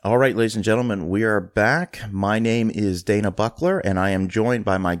All right, ladies and gentlemen, we are back. My name is Dana Buckler, and I am joined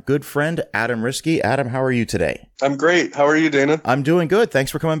by my good friend, Adam Riske. Adam, how are you today? I'm great. How are you, Dana? I'm doing good. Thanks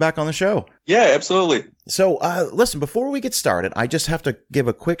for coming back on the show. Yeah, absolutely. So, listen, before we get started, I just have to give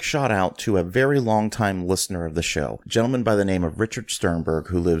a quick shout out to a very long-time listener of the show, a gentleman by the name of Richard Sternberg,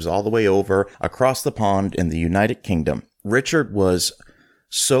 who lives all the way over across the pond in the United Kingdom. Richard was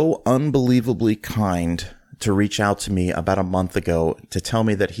so unbelievably kind to reach out to me about a month ago to tell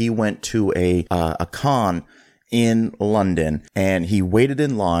me that he went to a con in London and he waited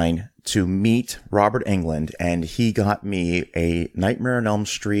in line to meet Robert Englund, and he got me a Nightmare on Elm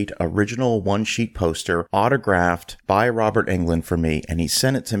Street original one-sheet poster autographed by Robert Englund for me, and he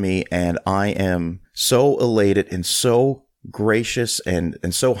sent it to me, and I am so elated and so gracious and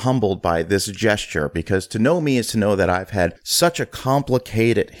so humbled by this gesture, because to know me is to know that I've had such a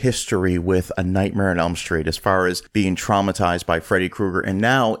complicated history with A Nightmare on Elm Street as far as being traumatized by Freddy Krueger. And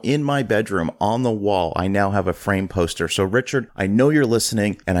now in my bedroom on the wall, I now have a frame poster. So Richard, I know you're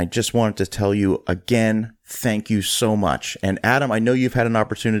listening, and I just wanted to tell you again, thank you so much. And Adam, I know you've had an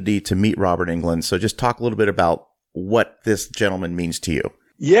opportunity to meet Robert Englund, so just talk a little bit about what this gentleman means to you.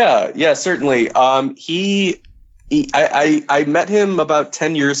 Yeah, certainly. I met him about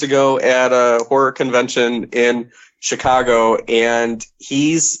 10 years ago at a horror convention in Chicago, and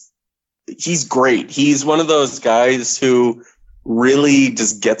he's great. He's one of those guys who really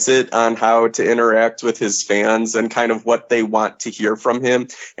just gets it on how to interact with his fans and kind of what they want to hear from him.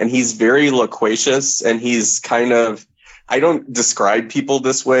 And he's very loquacious, and he's kind of, I don't describe people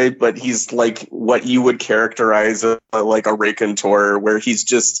this way, but he's like what you would characterize like a raconteur, where he's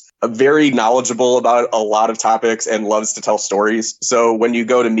just very knowledgeable about a lot of topics and loves to tell stories. So when you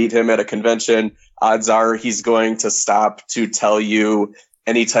go to meet him at a convention, odds are he's going to stop to tell you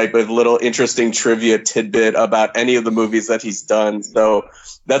any type of little interesting trivia tidbit about any of the movies that he's done. So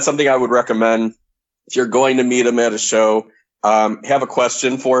that's something I would recommend. If you're going to meet him at a show, have a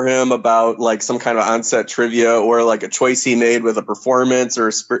question for him about like some kind of on-set trivia or like a choice he made with a performance or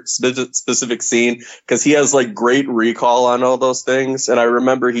a specific scene, because he has like great recall on all those things. And I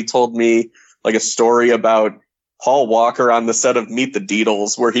remember he told me like a story about Paul Walker on the set of Meet the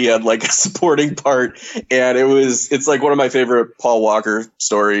Deedles, where he had like a supporting part, and it's like one of my favorite Paul Walker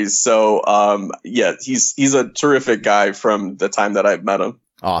stories. So yeah, he's a terrific guy from the time that I've met him.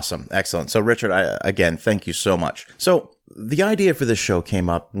 Awesome. Excellent. So Richard, again, thank you so much. So the idea for this show came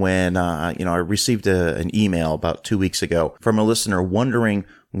up when, I received an email about 2 weeks ago from a listener wondering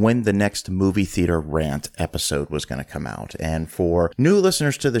when the next movie theater rant episode was going to come out. And for new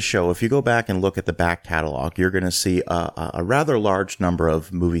listeners to the show, if you go back and look at the back catalog, you're going to see a rather large number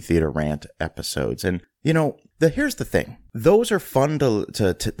of movie theater rant episodes. And, here's the thing. Those are fun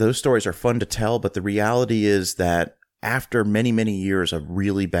those stories are fun to tell, but the reality is that after many, many years of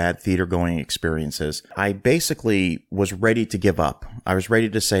really bad theater-going experiences, I basically was ready to give up. I was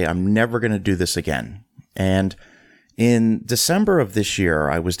ready to say, I'm never going to do this again. And in December of this year,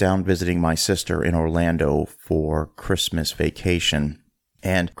 I was down visiting my sister in Orlando for Christmas vacation.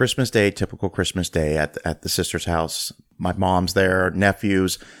 And Christmas Day, typical Christmas Day at the sister's house. My mom's there,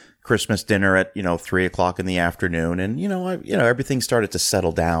 nephews, Christmas dinner at, 3:00 in the afternoon. And, everything started to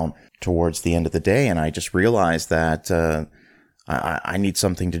settle down towards the end of the day. And I just realized that I need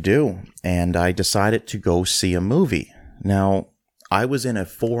something to do. And I decided to go see a movie. Now, I was in a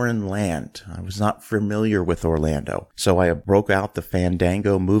foreign land. I was not familiar with Orlando. So I broke out the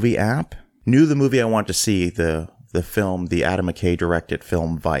Fandango movie app, knew the movie I wanted to see, the film, the Adam McKay directed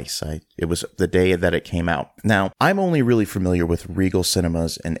film Vice. It was the day that it came out. Now, I'm only really familiar with Regal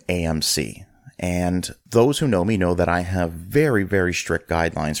Cinemas and AMC. And those who know me know that I have very, very strict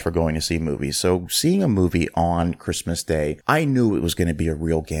guidelines for going to see movies. So seeing a movie on Christmas Day, I knew it was going to be a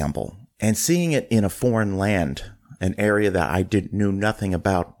real gamble. And seeing it in a foreign land, an area that I knew nothing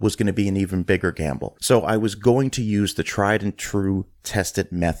about, was going to be an even bigger gamble. So I was going to use the tried and true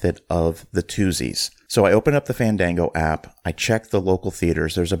tested method of the twosies. So I opened up the Fandango app. I checked the local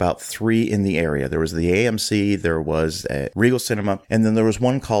theaters. There's about 3 in the area. There was the AMC, there was a Regal Cinema, and then there was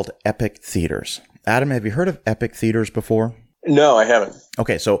one called Epic Theaters. Adam, have you heard of Epic Theaters before? No, I haven't.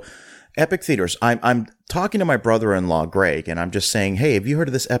 Okay, so Epic Theaters. I'm talking to my brother-in-law, Greg, and I'm just saying, hey, have you heard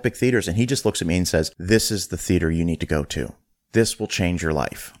of this Epic Theaters? And he just looks at me and says, this is the theater you need to go to. This will change your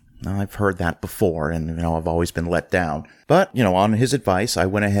life. Now, I've heard that before, and, I've always been let down. But, on his advice, I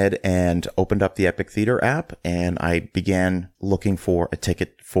went ahead and opened up the Epic Theater app, and I began looking for a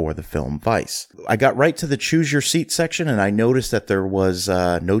ticket for the film Vice. I got right to the choose your seat section, and I noticed that there was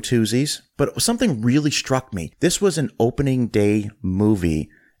no twosies. But something really struck me. This was an opening day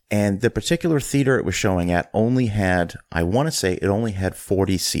movie, And the particular theater it was showing at only had, I want to say it only had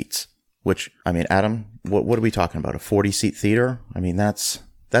 40 seats, which, I mean, Adam, what are we talking about? A 40-seat theater? I mean, that's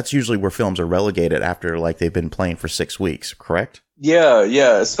usually where films are relegated after like they've been playing for 6 weeks, correct?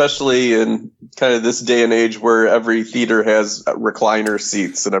 Yeah, especially in kind of this day and age where every theater has recliner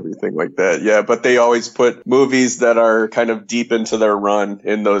seats and everything like that. Yeah, but they always put movies that are kind of deep into their run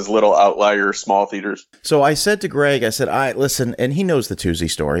in those little outlier small theaters. So I said to Greg, I said, listen, and he knows the Tuesday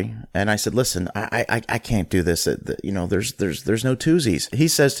story. And I said, listen, I can't do this. You know, there's no Tuesdays. He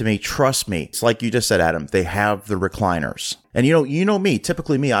says to me, trust me. It's like you just said, Adam, they have the recliners. And you know me,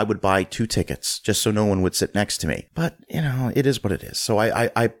 typically me, I would buy 2 tickets just so no one would sit next to me. But, you know, it is what it is. So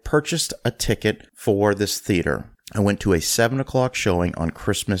I purchased a ticket for this theater. I went to a 7 o'clock showing on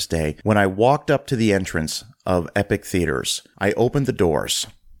Christmas Day. When I walked up to the entrance of Epic Theaters, I opened the doors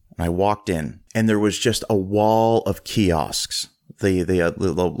and I walked in, and there was just a wall of kiosks. The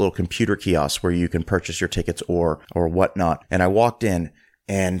little computer kiosks where you can purchase your tickets or whatnot. And I walked in,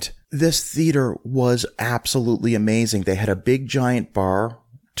 and this theater was absolutely amazing. They had a big giant bar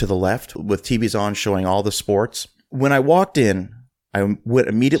to the left with TVs on showing all the sports. When I walked in, I went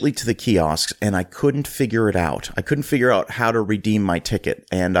immediately to the kiosks and I couldn't figure it out. I couldn't figure out how to redeem my ticket.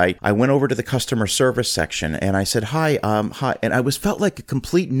 And I went over to the customer service section and I said, hi. And I felt like a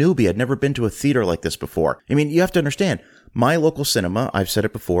complete newbie. I'd never been to a theater like this before. I mean, you have to understand, my local cinema, I've said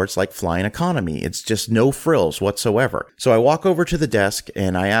it before, it's like flying economy. It's just no frills whatsoever. So I walk over to the desk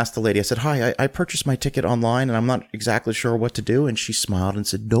and I asked the lady, I said, hi, I purchased my ticket online and I'm not exactly sure what to do. And she smiled and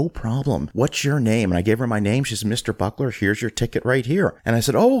said, no problem. What's your name? And I gave her my name. She said, Mr. Buckler, here's your ticket right here. And I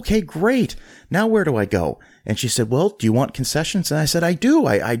said, oh, okay, great. Now where do I go? And she said, well, do you want concessions? And I said, I do.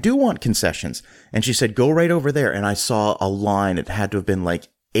 I do want concessions. And she said, go right over there. And I saw a line. It had to have been like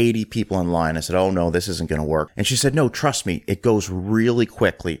 80 people in line. I said, oh no, this isn't going to work. And she said, no, trust me, it goes really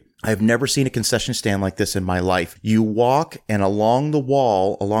quickly. I've never seen a concession stand like this in my life. You walk and along the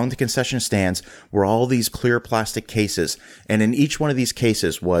wall, along the concession stands, were all these clear plastic cases. And in each one of these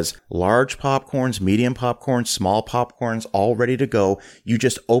cases was large popcorns, medium popcorns, small popcorns, all ready to go. You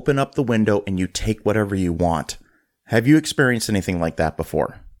just open up the window and you take whatever you want. Have you experienced anything like that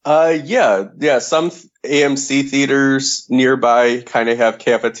before? Yeah. Some AMC theaters nearby kind of have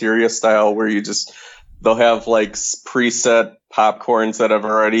cafeteria style where they'll have like preset popcorns that have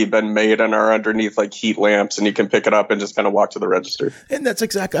already been made and are underneath like heat lamps, and you can pick it up and just kind of walk to the register. And that's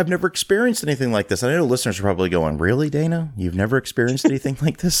exactly, I've never experienced anything like this. I know listeners are probably going, really, Dana? You've never experienced anything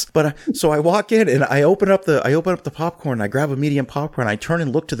like this? But so I walk in and I open up the popcorn, I grab a medium popcorn, I turn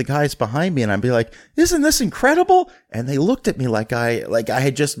and look to the guys behind me and I'd be like, isn't this incredible? And they looked at me like I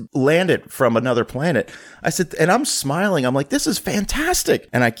had just landed from another planet. I said, and I'm smiling. I'm like, this is fantastic.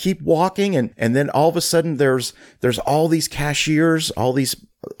 And I keep walking and then all of a sudden there's all these cashiers, all these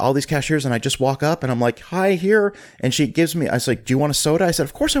cashiers, and I just walk up and I'm like, hi, here. And she gives me, I was like, do you want a soda? I said,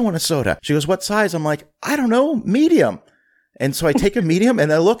 of course I want a soda. She goes, what size? I'm like, I don't know, medium. And so I take a medium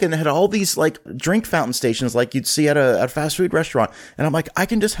and I look and it had all these like drink fountain stations like you'd see at a fast food restaurant. And I'm like, I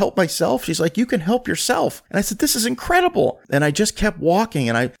can just help myself. She's like, you can help yourself. And I said, this is incredible. And I just kept walking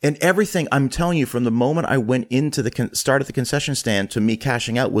and everything, I'm telling you, from the moment I went into the start of the concession stand to me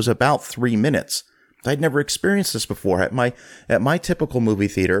cashing out was about 3 minutes. I'd never experienced this before. At my typical movie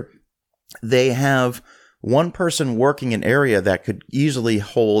theater, they have one person working an area that could easily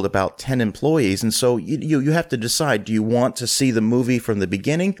hold about 10 employees. And so you have to decide, do you want to see the movie from the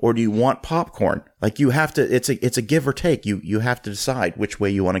beginning or do you want popcorn? Like you have to, it's a give or take. You have to decide which way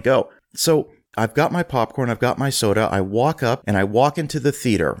you want to go. So I've got my popcorn. I've got my soda. I walk up and I walk into the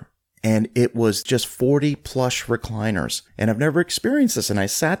theater. And it was just 40 plush recliners. And I've never experienced this. And I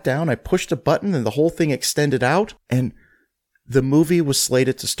sat down, I pushed a button, and the whole thing extended out. And the movie was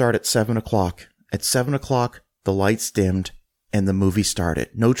slated to start at 7 o'clock. At 7 o'clock, the lights dimmed, and the movie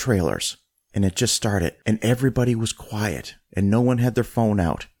started. No trailers. And it just started. And everybody was quiet. And no one had their phone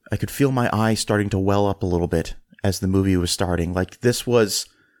out. I could feel my eyes starting to well up a little bit as the movie was starting. Like this was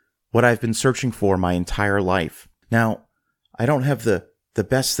what I've been searching for my entire life. Now, I don't have the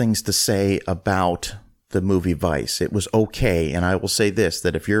best things to say about the movie Vice. It was okay. And I will say this,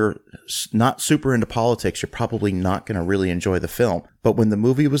 that if you're not super into politics, you're probably not going to really enjoy the film. But when the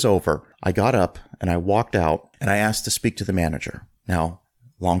movie was over, I got up and I walked out and I asked to speak to the manager. Now,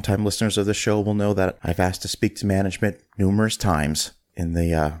 longtime listeners of the show will know that I've asked to speak to management numerous times in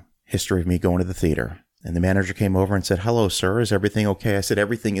the history of me going to the theater. And the manager came over and said, hello, sir. Is everything okay? I said,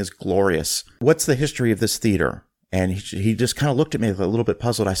 everything is glorious. What's the history of this theater? And he just kind of looked at me a little bit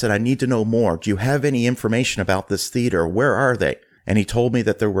puzzled. I said, I need to know more. Do you have any information about this theater? Where are they? And he told me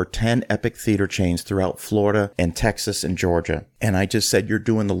that there were 10 Epic Theater chains throughout Florida and Texas and Georgia. And I just said, you're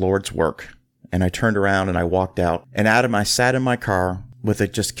doing the Lord's work. And I turned around and I walked out. And Adam, I sat in my car with a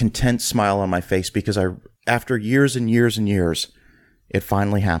just content smile on my face because after years and years and years, it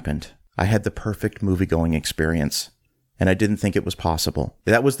finally happened. I had the perfect movie-going experience. And I didn't think it was possible.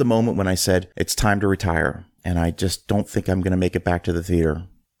 That was the moment when I said, it's time to retire. And I just don't think I'm going to make it back to the theater.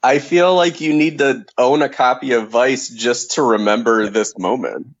 I feel like you need to own a copy of Vice just to remember this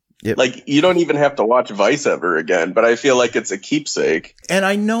moment. Yep. Like, you don't even have to watch Vice ever again, but I feel like it's a keepsake. And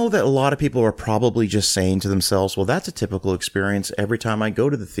I know that a lot of people are probably just saying to themselves, well, that's a typical experience every time I go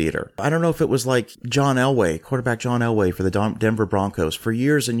to the theater. I don't know if it was like John Elway, quarterback John Elway for the Denver Broncos. For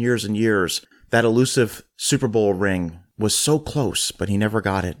years and years and years, that elusive Super Bowl ring was so close, but he never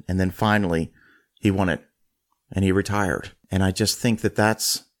got it. And then finally, he won it and he retired. And I just think that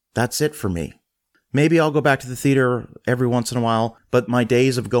that's it for me. Maybe I'll go back to the theater every once in a while, but my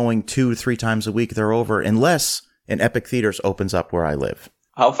days of going 2 to 3 times a week, they're over unless an Epic Theaters opens up where I live.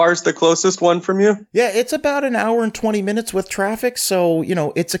 How far is the closest one from you? Yeah, it's about an hour and 20 minutes with traffic. So,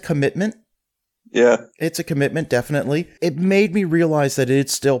 it's a commitment. Yeah. It's a commitment, definitely. It made me realize that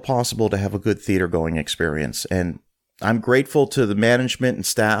it's still possible to have a good theater going experience. And I'm grateful to the management and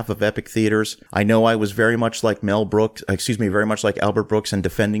staff of Epic Theaters. I know I was very much like very much like Albert Brooks in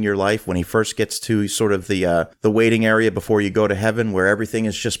Defending Your Life when he first gets to sort of the waiting area before you go to heaven where everything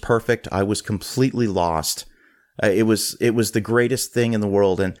is just perfect. I was completely lost. It was the greatest thing in the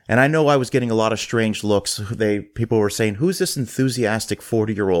world. And I know I was getting a lot of strange looks. People were saying, who's this enthusiastic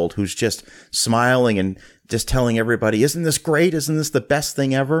 40-year-old who's just smiling and just telling everybody, isn't this great? Isn't this the best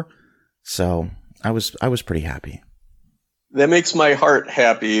thing ever? So I was pretty happy. That makes my heart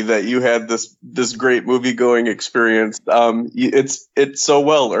happy that you had this great movie going experience. It's so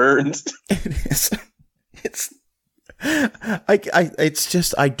well earned. It is. It's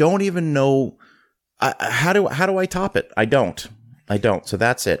just I don't even know how do I top it. I don't. So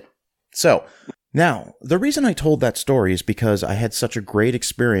that's it. So now the reason I told that story is because I had such a great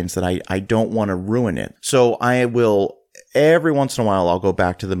experience that I don't want to ruin it. So I will. Every once in a while, I'll go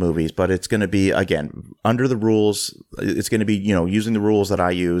back to the movies, but it's going to be, again, under the rules. It's going to be, using the rules that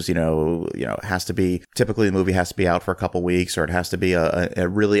I use, it has to be, typically the movie has to be out for a couple weeks, or it has to be a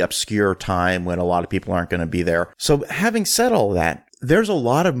really obscure time when a lot of people aren't going to be there. So having said all that, there's a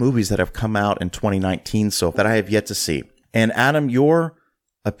lot of movies that have come out in 2019 so that I have yet to see. And Adam, your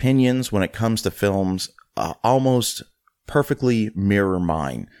opinions when it comes to films almost perfectly mirror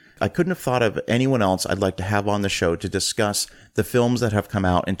mine. I couldn't have thought of anyone else I'd like to have on the show to discuss the films that have come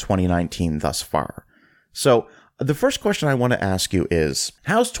out in 2019 thus far. So the first question I want to ask you is,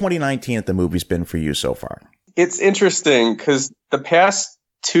 how's 2019 at the movies been for you so far? It's interesting because the past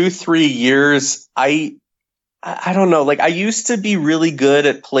 2-3 years, I don't know, like I used to be really good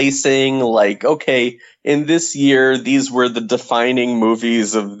at placing like, okay, in this year, these were the defining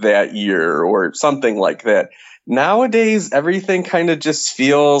movies of that year or something like that. Nowadays, everything kind of just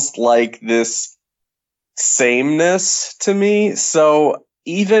feels like this sameness to me. So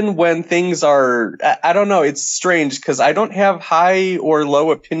even when things are, I don't know, it's strange because I don't have high or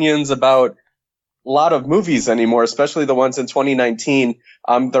low opinions about a lot of movies anymore, especially the ones in 2019.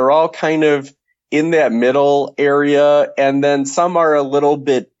 They're all kind of in that middle area, and then some are a little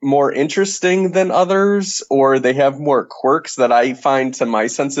bit more interesting than others, or they have more quirks that I find to my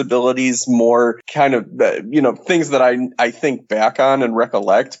sensibilities more kind of, things that I think back on and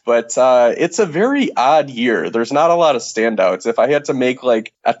recollect. But it's a very odd year. There's not a lot of standouts. If I had to make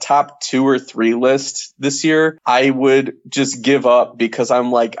like a top 2 or 3 list this year, I would just give up because I'm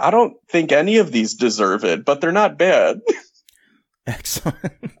like, I don't think any of these deserve it, but they're not bad. Excellent.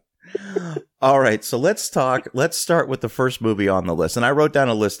 All right, so let's start with the first movie on the list. And I wrote down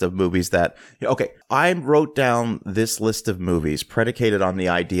a list of movies I wrote down this list of movies predicated on the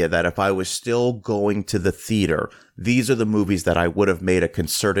idea that if I was still going to the theater, these are the movies that I would have made a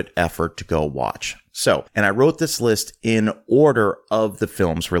concerted effort to go watch. So, and I wrote this list in order of the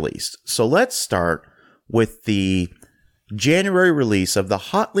films released. So let's start with the January release of the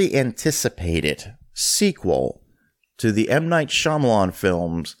hotly anticipated sequel to the M. Night Shyamalan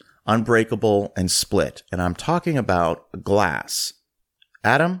films Unbreakable and Split, and I'm talking about Glass.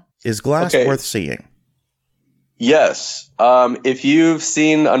 Adam, is Glass worth seeing? Yes. If you've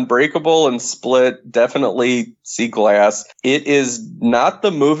seen Unbreakable and Split, definitely see Glass. It is not the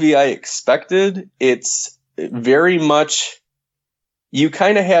movie I expected. It's very much, you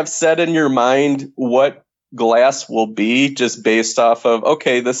kind of have set in your mind what Glass will be, just based off of,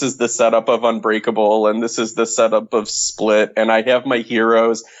 okay, this is the setup of Unbreakable and this is the setup of Split, and I have my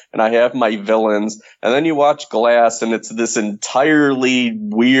heroes and I have my villains. And then you watch Glass and it's this entirely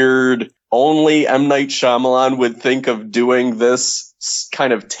weird, only M. Night Shyamalan would think of doing this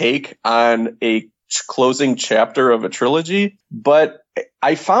kind of take on a closing chapter of a trilogy. But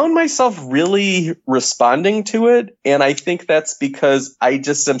I found myself really responding to it, and I think that's because I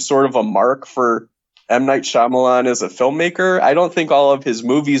just am sort of a mark for M. Night Shyamalan as a filmmaker. I don't think all of his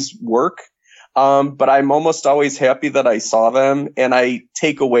movies work, but I'm almost always happy that I saw them, and I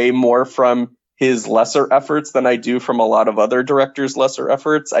take away more from his lesser efforts than I do from a lot of other directors' lesser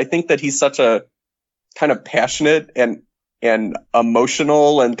efforts. I think that he's such a kind of passionate and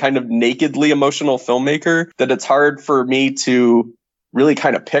emotional and kind of nakedly emotional filmmaker that it's hard for me to really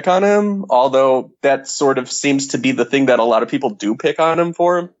kind of pick on him, although that sort of seems to be the thing that a lot of people do pick on him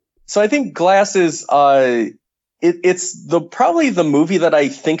for. So I think Glass is it's probably the movie that I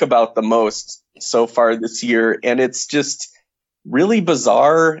think about the most so far this year, and it's just really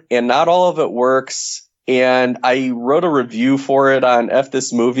bizarre, and not all of it works. And I wrote a review for it on F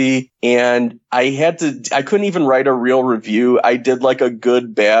This Movie, and I couldn't even write a real review. I did like a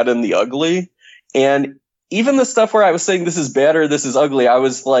good, bad, and the ugly. And even the stuff where I was saying this is bad or this is ugly, I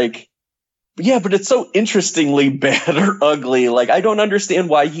was like, yeah, but it's so interestingly bad or ugly. Like, I don't understand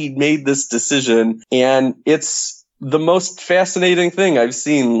why he made this decision. And it's the most fascinating thing I've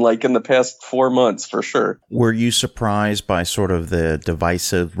seen, like, in the past 4 months, for sure. Were you surprised by sort of the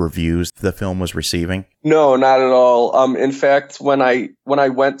divisive reviews the film was receiving? No, not at all. In fact, when I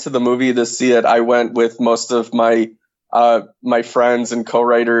went to the movie to see it, I went with most of my friends and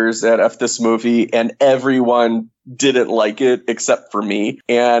co-writers at F This Movie, and everyone didn't like it except for me.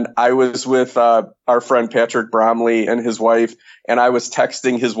 And I was with our friend Patrick Bromley and his wife, and I was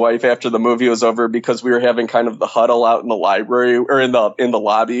texting his wife after the movie was over because we were having kind of the huddle out in the library, or in the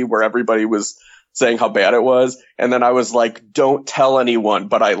lobby, where everybody was saying how bad it was. And then I was like, don't tell anyone,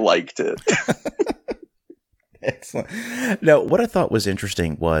 but I liked it. Excellent. Now, what I thought was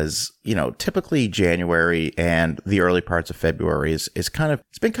interesting was, typically January and the early parts of February is it's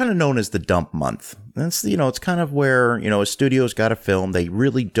been kind of known as the dump month. That's, it's kind of where, a studio's got a film, they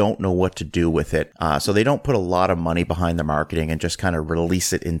really don't know what to do with it. So they don't put a lot of money behind the marketing and just kind of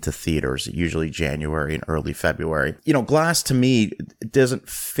release it into theaters, usually January and early February. Glass, to me, doesn't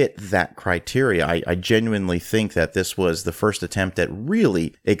fit that criteria. I genuinely think that this was the first attempt at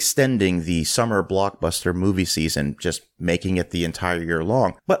really extending the summer blockbuster movie season, just making it the entire year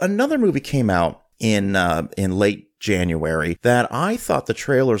long. But another movie came out in late January that I thought the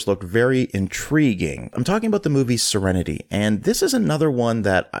trailers looked very intriguing. I'm talking about the movie Serenity, and this is another one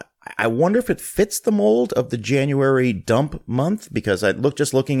that I wonder if it fits the mold of the January dump month, because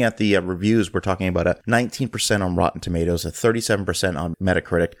looking at the reviews, we're talking about a 19% on Rotten Tomatoes, a 37% on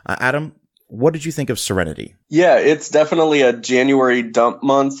Metacritic. Adam, what did you think of Serenity? Yeah, it's definitely a January dump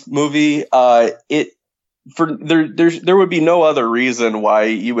month movie. There would be no other reason why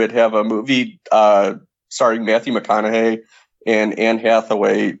you would have a movie starring Matthew McConaughey and Anne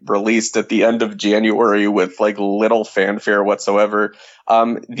Hathaway released at the end of January with like little fanfare whatsoever.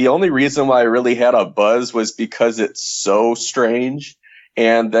 The only reason why I really had a buzz was because it's so strange.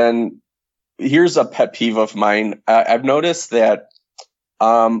 And then here's a pet peeve of mine. I've noticed that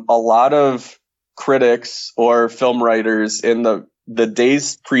a lot of critics or film writers in the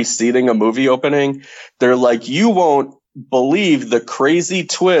days preceding a movie opening, they're like, you won't believe the crazy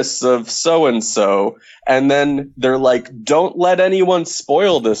twists of so-and-so. And then they're like, don't let anyone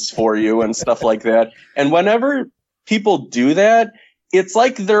spoil this for you and stuff like that. And whenever people do that, it's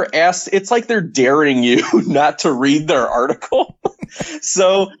like they're daring you not to read their article.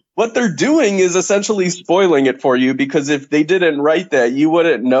 So what they're doing is essentially spoiling it for you, because if they didn't write that, you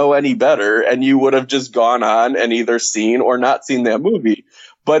wouldn't know any better, and you would have just gone on and either seen or not seen that movie.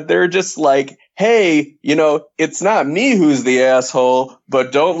 But they're just like, hey, it's not me who's the asshole,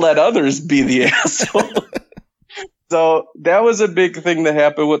 but don't let others be the asshole. So that was a big thing that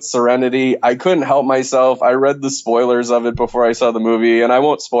happened with Serenity. I couldn't help myself. I read the spoilers of it before I saw the movie, and I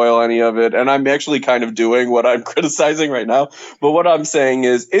won't spoil any of it. And I'm actually kind of doing what I'm criticizing right now. But what I'm saying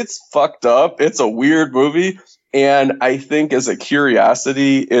is it's fucked up. It's a weird movie. And I think as a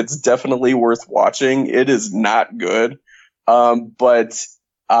curiosity, it's definitely worth watching. It is not good. But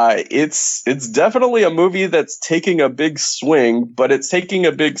it's definitely a movie that's taking a big swing, but it's taking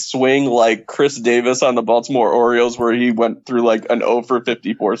a big swing like Chris Davis on the Baltimore Orioles, where he went through like an 0 for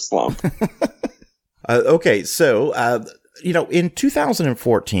 54 slump. Okay, so in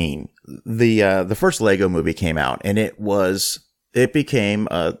 2014, the first Lego movie came out, and it was it became,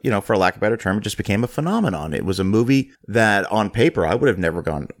 for lack of a better term, it just became a phenomenon. It was a movie that on paper I would have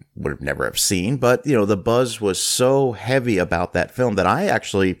never have seen, but the buzz was so heavy about that film that I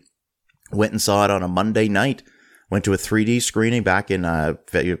actually went and saw it on a Monday night. Went to a 3D screening back in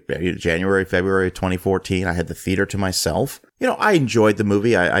January, February 2014. I had the theater to myself. I enjoyed the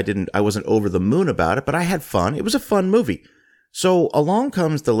movie. I wasn't over the moon about it, but I had fun. It was a fun movie. So along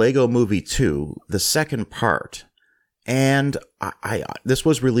comes the Lego Movie 2, the second part. And this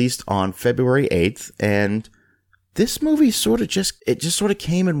was released on February 8th, and this movie sort of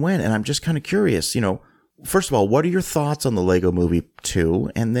came and went, and I'm just kind of curious, first of all, what are your thoughts on the Lego Movie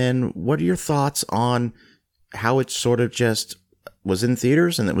 2? And then what are your thoughts on how it sort of just was in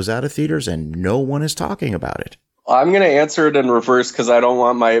theaters and it was out of theaters and no one is talking about it? I'm going to answer it in reverse because I don't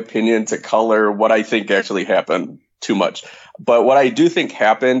want my opinion to color what I think actually happened too much. But what I do think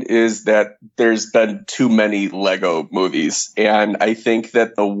happened is that there's been too many Lego movies. And I think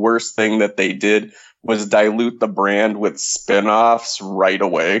that the worst thing that they did was dilute the brand with spin-offs right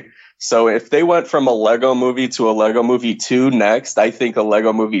away. So if they went from a Lego movie to a Lego Movie 2 next, I think a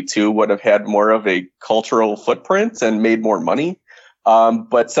Lego Movie 2 would have had more of a cultural footprint and made more money.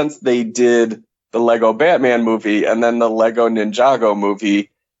 But since they did the Lego Batman movie and then the Lego Ninjago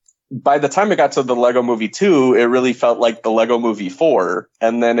movie, by the time it got to the Lego Movie 2, it really felt like the Lego Movie 4.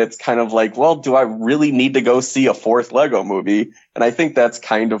 And then it's kind of like, well, do I really need to go see a fourth Lego movie? And I think that's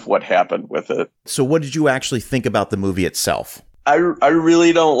kind of what happened with it. So what did you actually think about the movie itself? I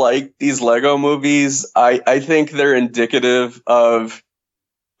really don't like these Lego movies. I think they're indicative of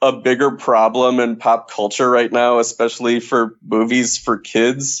a bigger problem in pop culture right now, especially for movies for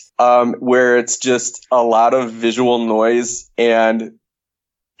kids, where it's just a lot of visual noise and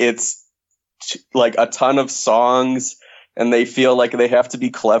it's like a ton of songs and they feel like they have to be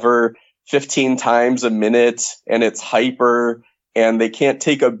clever 15 times a minute and it's hyper. And they can't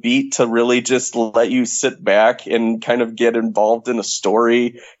take a beat to really just let you sit back and kind of get involved in a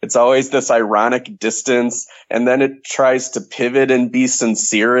story. It's always this ironic distance. And then it tries to pivot and be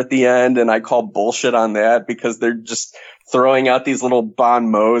sincere at the end. And I call bullshit on that because they're just throwing out these little bon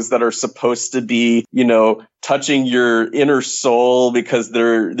mots that are supposed to be, touching your inner soul because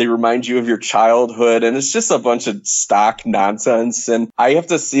they remind you of your childhood. And it's just a bunch of stock nonsense. And I have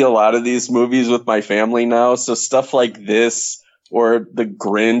to see a lot of these movies with my family now. So stuff like this, or The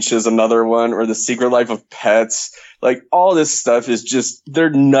Grinch is another one, or The Secret Life of Pets. Like all this stuff is just, they're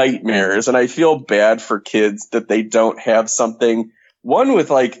nightmares. And I feel bad for kids that they don't have something, one with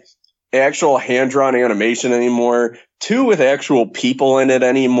like actual hand-drawn animation anymore, two with actual people in it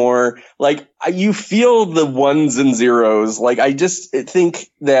anymore. Like you feel the ones and zeros. Like I just think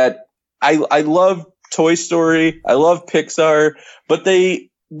that I love Toy Story. I love Pixar, but they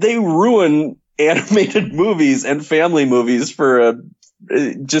ruin animated movies and family movies for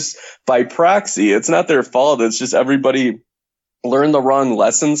just by proxy. It's not their fault. It's just everybody learned the wrong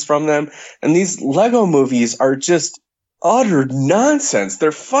lessons from them. And these Lego movies are just utter nonsense.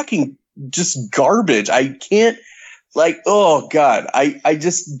 They're fucking just garbage. I can't oh God, I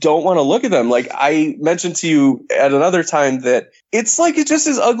just don't want to look at them. Like I mentioned to you at another time that it's just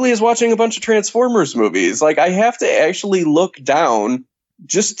as ugly as watching a bunch of Transformers movies. Like I have to actually look down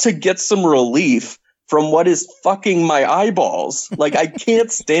just to get some relief from what is fucking my eyeballs. Like, I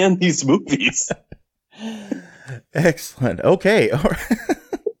can't stand these movies. Excellent. Okay.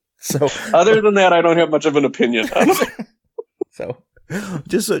 So, other than that, I don't have much of an opinion on it. So,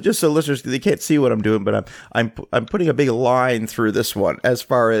 just so listeners, they can't see what I'm doing, but I'm putting a big line through this one as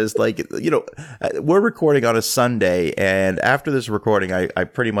far as we're recording on a Sunday, and after this recording, I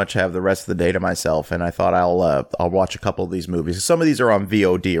pretty much have the rest of the day to myself, and I thought I'll watch a couple of these movies. Some of these are on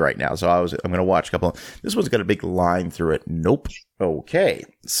VOD right now, so I'm going to watch a couple. This one's got a big line through it. Nope. Okay.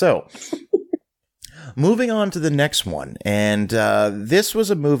 So, moving on to the next one, and this was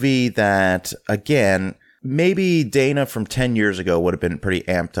a movie that, again, maybe Dana from 10 years ago would have been pretty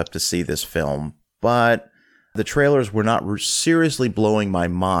amped up to see this film, but the trailers were not seriously blowing my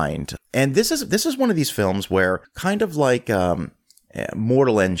mind. And this is one of these films where, kind of like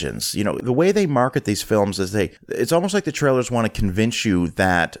Mortal Engines, the way they market these films is it's almost like the trailers want to convince you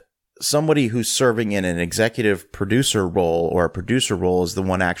that somebody who's serving in an executive producer role or a producer role is the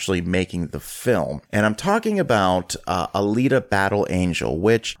one actually making the film. And I'm talking about Alita Battle Angel,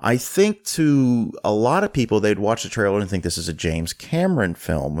 which I think to a lot of people, they'd watch the trailer and think this is a James Cameron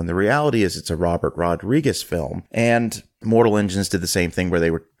film, when the reality is it's a Robert Rodriguez film. And Mortal Engines did the same thing, where they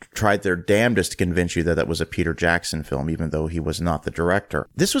tried their damnedest to convince you that that was a Peter Jackson film, even though he was not the director.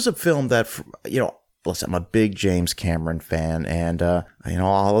 This was a film that, listen, I'm a big James Cameron fan, and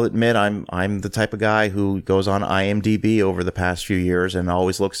I'll admit I'm the type of guy who goes on IMDb over the past few years and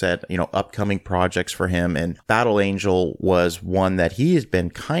always looks at upcoming projects for him. And Battle Angel was one that he has been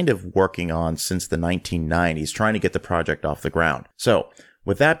kind of working on since the 1990s, trying to get the project off the ground. So,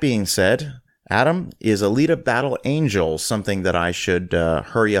 with that being said, Adam, is Alita Battle Angel something that I should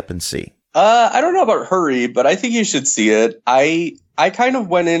hurry up and see? I don't know about hurry, but I think you should see it. I kind of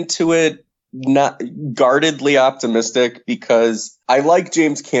went into it not guardedly optimistic because I like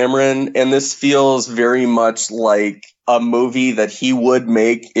James Cameron, and this feels very much like a movie that he would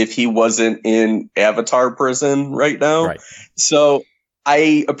make if he wasn't in Avatar prison right now. Right. So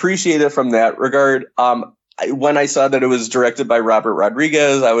I appreciate it from that regard. When I saw that it was directed by Robert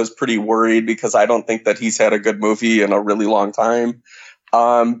Rodriguez, I was pretty worried because I don't think that he's had a good movie in a really long time.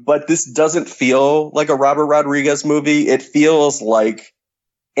 But this doesn't feel like a Robert Rodriguez movie. It feels like,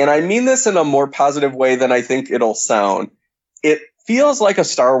 and I mean this in a more positive way than I think it'll sound, it feels like a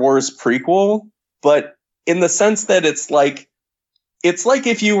Star Wars prequel, but in the sense that it's like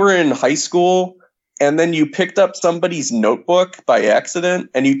if you were in high school and then you picked up somebody's notebook by accident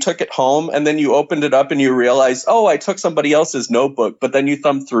and you took it home and then you opened it up and you realized, oh, I took somebody else's notebook, but then you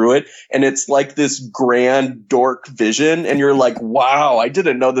thumb through it and it's like this grand dork vision and you're like, wow, I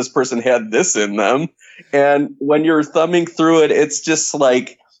didn't know this person had this in them. And when you're thumbing through it, it's just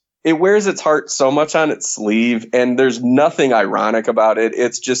like, it wears its heart so much on its sleeve, and there's nothing ironic about it.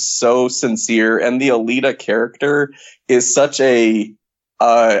 It's just so sincere, and the Alita character is such a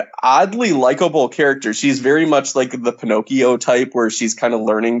oddly likable character. She's very much like the Pinocchio type, where she's kind of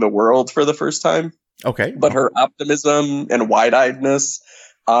learning the world for the first time. Okay, but her optimism and wide-eyedness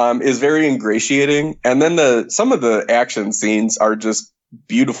is very ingratiating, and then some of the action scenes are just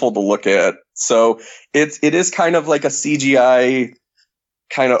beautiful to look at. So it is kind of like a CGI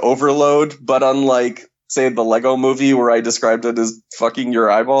kind of overload, but unlike, say, the Lego movie where I described it as fucking your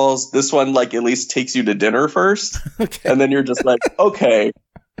eyeballs, this one like at least takes you to dinner first. Okay. And then you're just like, okay,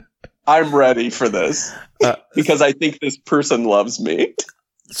 I'm ready for this because I think this person loves me.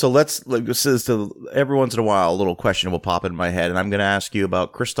 So every once in a while, a little question will pop in my head, and I'm going to ask you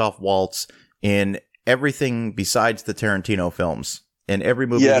about Christoph Waltz in everything besides the Tarantino films, in every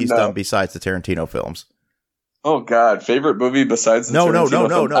movie he's done besides the Tarantino films. Oh God! Favorite movie besides the Tarantino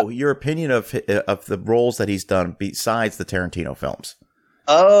films? No. Your opinion of the roles that he's done besides the Tarantino films.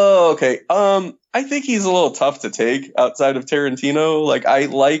 Oh, okay. I think he's a little tough to take outside of Tarantino. Like, I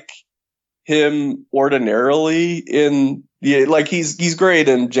like him ordinarily in he's great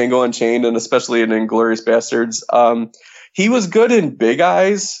in Django Unchained and especially in Inglourious Bastards. He was good in Big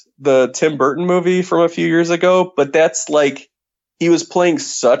Eyes, the Tim Burton movie from a few years ago, but that's like he was playing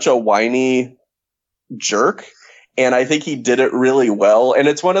such a whiny jerk, and I think he did it really well. And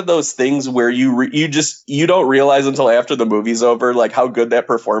it's one of those things where you don't realize until after the movie's over like how good that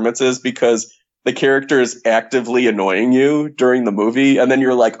performance is, because the character is actively annoying you during the movie, and then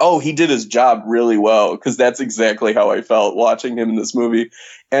you're like, oh, he did his job really well, because that's exactly how I felt watching him in this movie.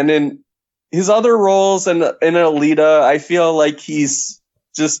 And in his other roles in Alita, I feel like he's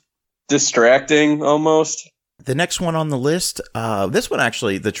just distracting almost. The next one on the list, this one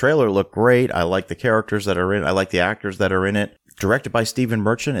actually, the trailer looked great. I like the characters that are in it. I like the actors that are in it. Directed by Stephen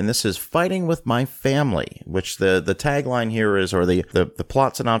Merchant, and this is Fighting with My Family, which the tagline here is, or the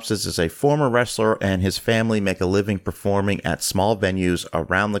plot synopsis is, a former wrestler and his family make a living performing at small venues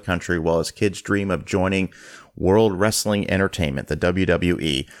around the country while his kids dream of joining World Wrestling Entertainment, the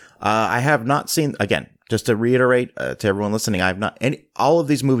WWE. I have not seen, again, just to reiterate to everyone listening, I have not all of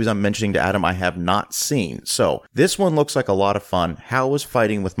these movies I'm mentioning to Adam, I have not seen. So this one looks like a lot of fun. How was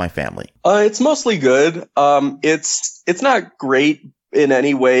Fighting with My Family? It's mostly good. It's not great in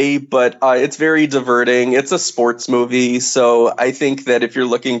any way, but it's very diverting. It's a sports movie, so I think that if you're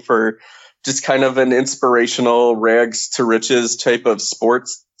looking for just kind of an inspirational rags to riches type of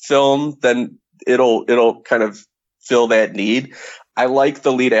sports film, then it'll kind of fill that need. I like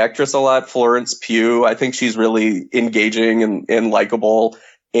the lead actress a lot, Florence Pugh. I think she's really engaging and likable.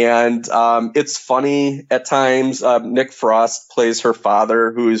 And it's funny at times. Nick Frost plays her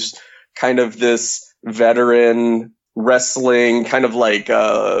father, who's kind of this veteran wrestling, kind of like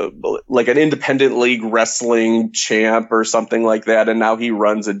an independent league wrestling champ or something like that. And now he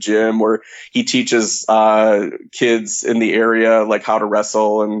runs a gym where he teaches kids in the area like how to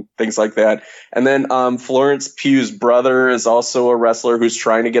wrestle and things like that. And then Florence Pugh's brother is also a wrestler who's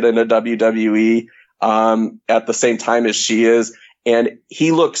trying to get into WWE at the same time as she is. And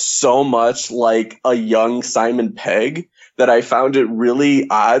he looks so much like a young Simon Pegg that I found it really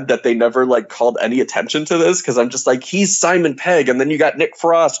odd that they never like called any attention to this. Cause I'm just like, he's Simon Pegg. And then you got Nick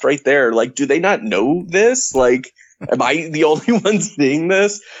Frost right there. Like, do they not know this? Like, am I the only one seeing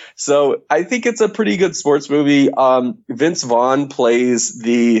this? So I think it's a pretty good sports movie. Vince Vaughn plays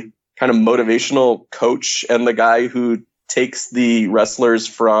the kind of motivational coach and the guy who takes the wrestlers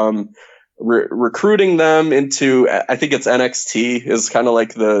from recruiting them into, I think it's NXT is kind of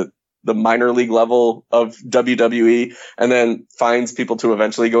like the minor league level of WWE, and then finds people to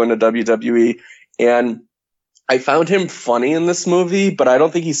eventually go into WWE. And I found him funny in this movie, but I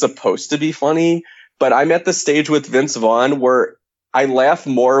don't think he's supposed to be funny. But I'm at the stage with Vince Vaughn where I laugh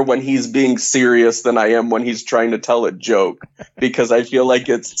more when he's being serious than I am when he's trying to tell a joke, because I feel like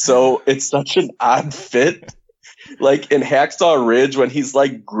it's such an odd fit. Like in Hacksaw Ridge, when he's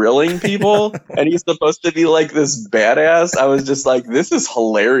like grilling people and he's supposed to be like this badass, I was just like, this is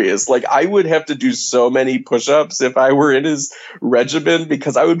hilarious. Like I would have to do so many push-ups if I were in his regimen,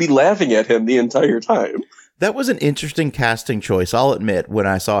 because I would be laughing at him the entire time. That was an interesting casting choice, I'll admit, when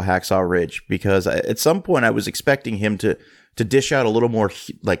I saw Hacksaw Ridge, because at some point I was expecting him to dish out a little more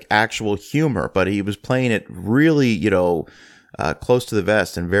like actual humor, but he was playing it really, close to the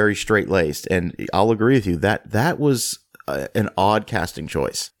vest and very straight laced. And I'll agree with you that was an odd casting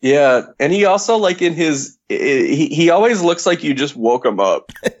choice. Yeah. And he also like in his, he always looks like you just woke him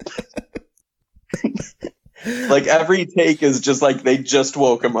up. Like every take is just like they just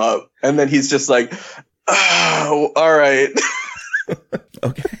woke him up. And then he's just like, oh, all right.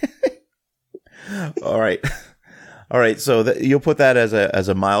 Okay. All right. All right. So you'll put that as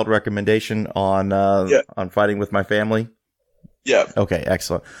a mild recommendation on Fighting with My Family. Yeah. Okay.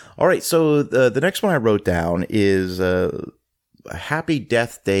 Excellent. All right. So the next one I wrote down is Happy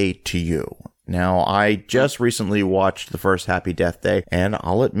Death Day to You. Now, I just recently watched the first Happy Death Day, and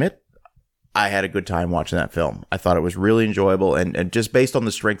I'll admit I had a good time watching that film. I thought it was really enjoyable, and just based on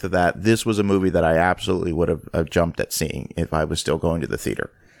the strength of that, this was a movie that I absolutely would have jumped at seeing if I was still going to the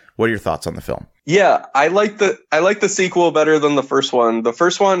theater. What are your thoughts on the film? Yeah, I like the sequel better than the first one. The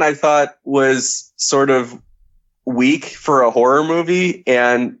first one I thought was sort of weak for a horror movie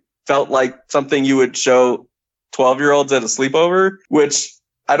and felt like something you would show 12-year-olds at a sleepover, which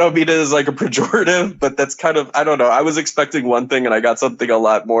I don't mean it as like a pejorative, but that's kind of, I don't know. I was expecting one thing and I got something a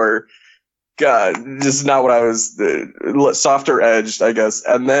lot more, just not what I was, softer edged, I guess.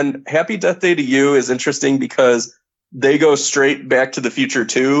 And then Happy Death Day to You is interesting because they go straight Back to the Future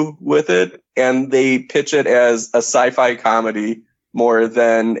 2 with it, and they pitch it as a sci-fi comedy more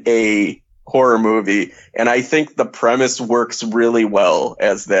than a horror movie. And I think the premise works really well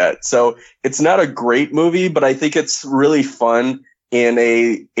as that. So it's not a great movie, but I think it's really fun in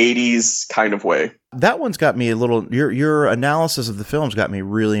a 80s kind of way. That one's got me a little, your analysis of the film's got me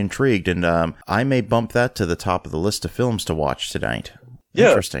really intrigued, and I may bump that to the top of the list of films to watch tonight. Yeah.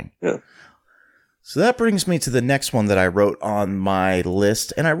 Interesting. Yeah. So that brings me to the next one that I wrote on my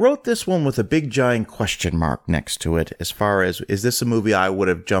list, and I wrote this one with a big giant question mark next to it as far as, is this a movie I would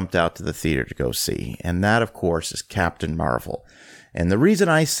have jumped out to the theater to go see? And that, of course, is Captain Marvel. And the reason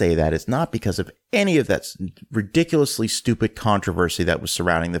I say that is not because of any of that ridiculously stupid controversy that was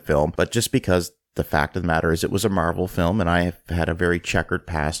surrounding the film, but just because the fact of the matter is it was a Marvel film, and I have had a very checkered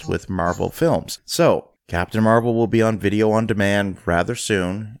past with Marvel films. So, Captain Marvel will be on video on demand rather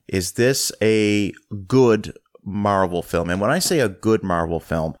soon. Is this a good Marvel film? And when I say a good Marvel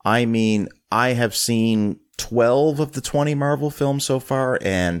film, I mean I have seen 12 of the 20 Marvel films so far,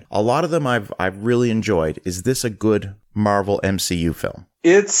 and a lot of them I've really enjoyed. Is this a good Marvel MCU film?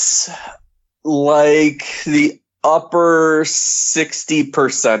 It's like the upper 60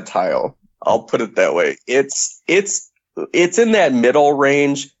 percentile. I'll put it that way. It's in that middle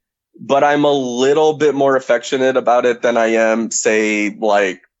range, but I'm a little bit more affectionate about it than I am, say,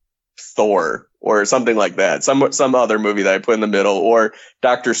 like Thor or something like that. Some other movie that I put in the middle, or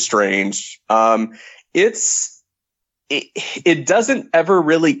Doctor Strange. It doesn't ever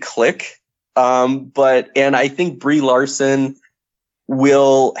really click. And I think Brie Larson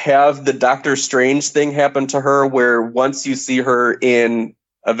will have the Doctor Strange thing happen to her, where once you see her in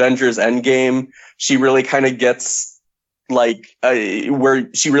Avengers Endgame, she really kind of gets like where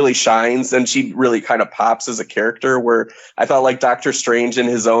she really shines, and she really kind of pops as a character, where I felt like Doctor Strange in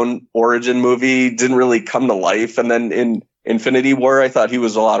his own origin movie didn't really come to life. And then in Infinity War, I thought he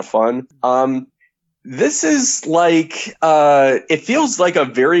was a lot of fun. This is like, it feels like a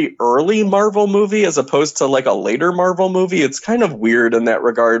very early Marvel movie as opposed to like a later Marvel movie. It's kind of weird in that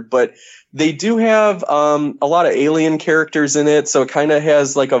regard, but they do have a lot of alien characters in it. So it kind of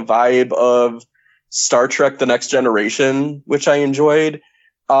has like a vibe of Star Trek: The Next Generation, which I enjoyed.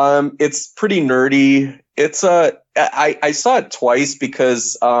 It's pretty nerdy. I saw it twice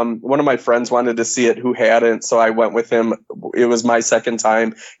because one of my friends wanted to see it who hadn't, so I went with him. It was my second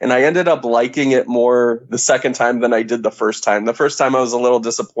time, and I ended up liking it more the second time than I did the first time. The first time I was a little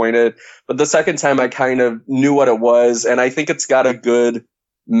disappointed, but the second time I kind of knew what it was, and I think it's got a good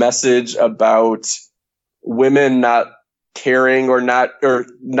message about women not caring or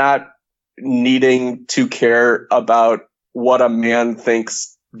not needing to care about what a man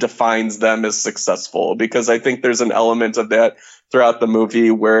thinks defines them as successful, because I think there's an element of that throughout the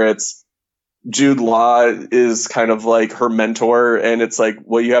movie where it's Jude Law is kind of like her mentor, and it's like,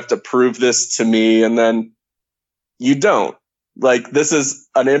 well, you have to prove this to me, and then you don't. Like, this is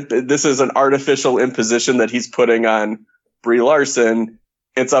an artificial imposition that he's putting on Brie Larson.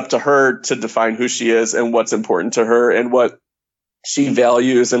 It's up to her to define who she is and what's important to her and what she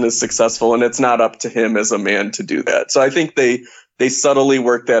values and is successful, and it's not up to him as a man to do that. So I think they subtly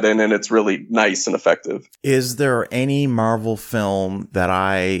work that in, and it's really nice and effective. Is there any Marvel film that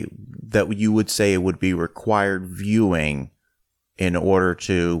you would say would be required viewing in order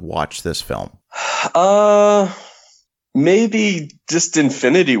to watch this film? Maybe just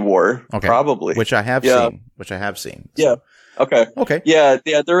Infinity War, okay. Probably. Which I have seen. Yeah. Okay. Yeah,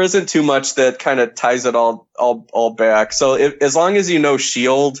 there isn't too much that kind of ties it all back. So as long as you know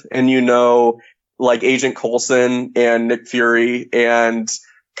S.H.I.E.L.D. and you know like Agent Coulson and Nick Fury and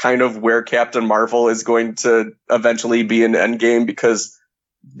kind of where Captain Marvel is going to eventually be in Endgame because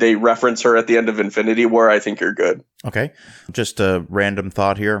they reference her at the end of Infinity War, I think you're good. Okay. Just a random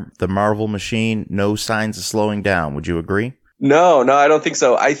thought here. The Marvel machine, no signs of slowing down. Would you agree? No, I don't think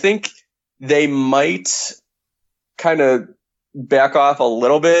so. I think they might kind of back off a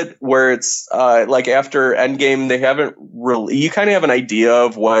little bit where it's like after Endgame, they haven't really, you kind of have an idea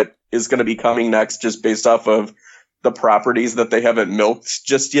of what is going to be coming next just based off of the properties that they haven't milked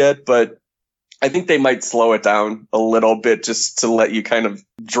just yet. But I think they might slow it down a little bit just to let you kind of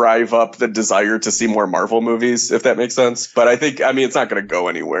drive up the desire to see more Marvel movies, if that makes sense. But it's not going to go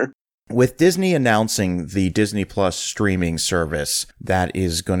anywhere. With Disney announcing the Disney Plus streaming service that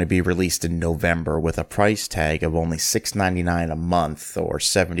is going to be released in November with a price tag of only $6.99 a month or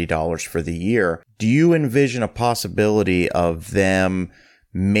 $70 for the year, do you envision a possibility of them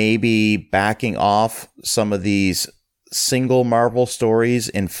maybe backing off some of these single Marvel stories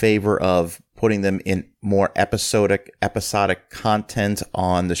in favor of putting them in more episodic content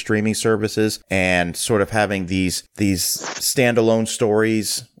on the streaming services and sort of having these standalone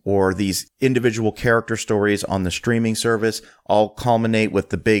stories or these individual character stories on the streaming service all culminate with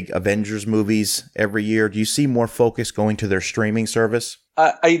the big Avengers movies every year? Do you see more focus going to their streaming service?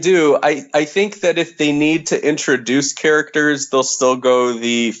 I do. I think that if they need to introduce characters, they'll still go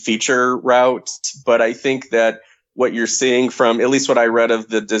the feature route. But I think that what you're seeing from, at least what I read of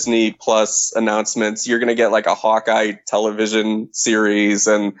the Disney Plus announcements, you're going to get like a Hawkeye television series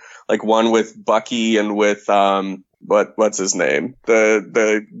and like one with Bucky and with, what's his name?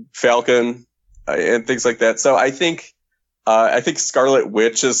 The Falcon and things like that. So I think Scarlet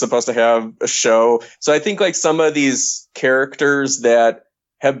Witch is supposed to have a show. So I think like some of these characters that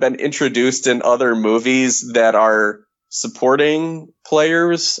have been introduced in other movies that are supporting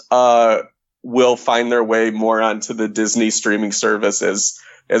players, will find their way more onto the Disney streaming service as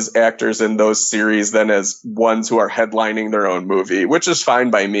actors in those series than as ones who are headlining their own movie, which is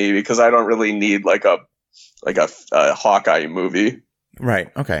fine by me because I don't really need like a Hawkeye movie. Right.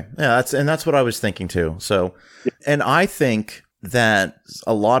 Okay. Yeah, that's what I was thinking too. So, and I think that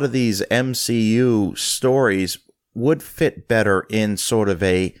a lot of these MCU stories would fit better in sort of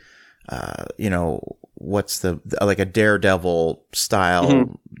a, like a Daredevil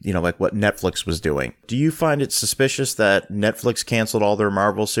style, like what Netflix was doing. Do you find it suspicious that Netflix canceled all their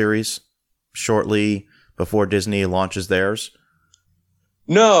Marvel series shortly before Disney launches theirs?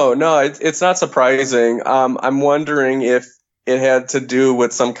 No, it's not surprising. I'm wondering if it had to do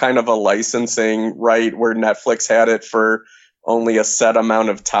with some kind of a licensing, right, where Netflix had it for only a set amount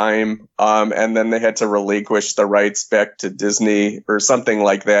of time, and then they had to relinquish the rights back to Disney or something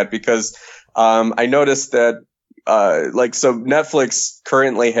like that. Because I noticed that, so Netflix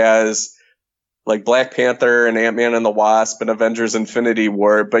currently has like Black Panther and Ant-Man and the Wasp and Avengers Infinity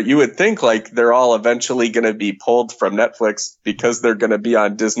War, but you would think like they're all eventually going to be pulled from Netflix because they're going to be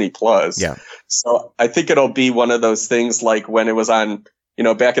on Disney Plus. Yeah. So I think it'll be one of those things like when it was on,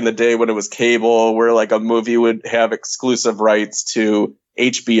 back in the day when it was cable, where like a movie would have exclusive rights to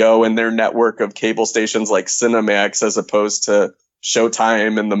HBO and their network of cable stations like Cinemax, as opposed to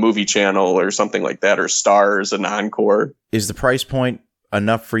Showtime and the Movie Channel or something like that, or Stars and Encore. Is the price point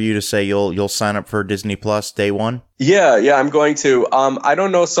enough for you to say you'll sign up for Disney Plus day one? Yeah, I'm going to. I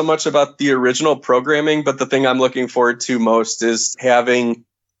don't know so much about the original programming, but the thing I'm looking forward to most is having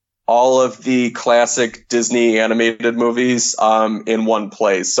all of the classic Disney animated movies in one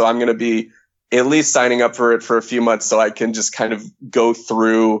place. So I'm going to be at least signing up for it for a few months so I can just kind of go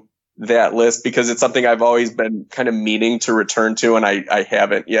through that list, because it's something I've always been kind of meaning to return to, and I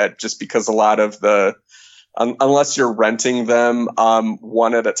haven't yet, just because a lot of the unless you're renting them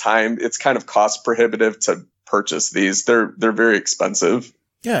one at a time, it's kind of cost prohibitive to purchase these. They're very expensive.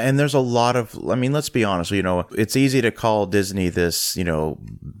 Yeah, and there's a lot of, I mean, let's be honest, it's easy to call Disney this,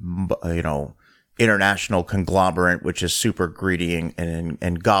 international conglomerate, which is super greedy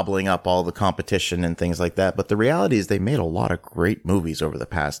and gobbling up all the competition and things like that. But the reality is they made a lot of great movies over the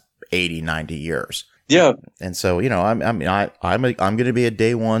past 80, 90 years. Yeah. And so, I'm going to be a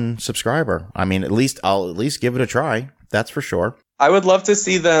day one subscriber. I mean, I'll at least give it a try. That's for sure. I would love to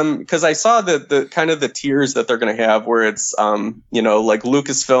see them, because I saw the kind of the tiers that they're going to have, where it's, like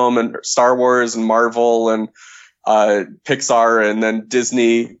Lucasfilm and Star Wars and Marvel and Pixar, and then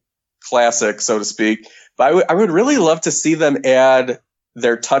Disney Classic, so to speak. But I would really love to see them add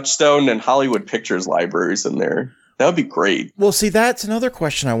their Touchstone and Hollywood Pictures libraries in there. That would be great. Well, see, that's another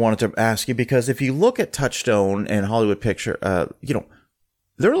question I wanted to ask you, because if you look at Touchstone and Hollywood Picture,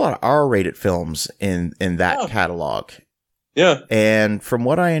 there are a lot of R-rated films in that catalog. Yeah. And from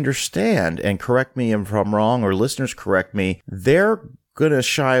what I understand, and correct me if I'm wrong, or listeners correct me, they're going to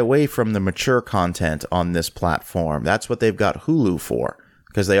shy away from the mature content on this platform. That's what they've got Hulu for,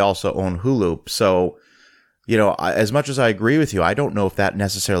 because they also own Hulu. So, as much as I agree with you, I don't know if that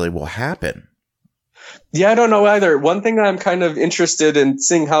necessarily will happen. Yeah, I don't know either. One thing I'm kind of interested in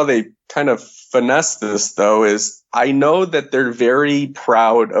seeing how they kind of finesse this, though, is I know that they're very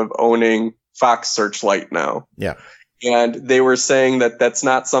proud of owning Fox Searchlight now. Yeah. And they were saying that that's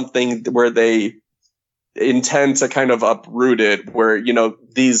not something where they intend to kind of uproot it, where,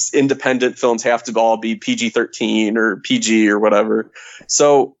 these independent films have to all be PG-13 or PG or whatever.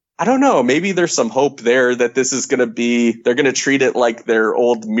 So I don't know. Maybe there's some hope there that this is going to be, they're going to treat it like their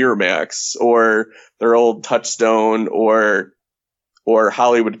old Miramax or their old Touchstone or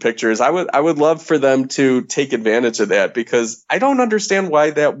Hollywood Pictures. I would love for them to take advantage of that, because I don't understand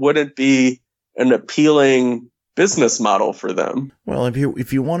why that wouldn't be an appealing business model for them. Well,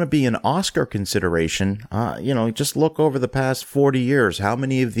 if you want to be an Oscar consideration, just look over the past 40 years. How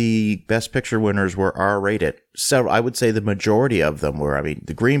many of the Best Picture winners were R-rated? Several, I would say the majority of them were. I mean,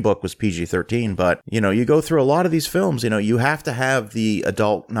 The Green Book was PG-13, but, you go through a lot of these films, you have to have the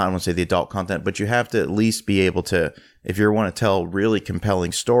adult, not I want to say the adult content, but you have to at least be able to, if you want to tell really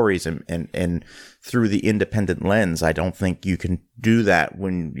compelling stories and through the independent lens, I don't think you can do that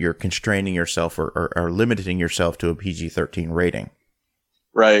when you're constraining yourself or limiting yourself to a PG-13 rating.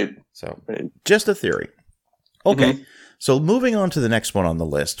 Right. So, just a theory. Okay. Mm-hmm. So moving on to the next one on the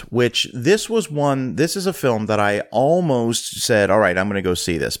list, which this is a film that I almost said, all right, I'm going to go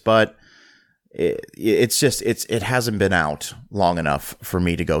see this, but it hasn't been out long enough for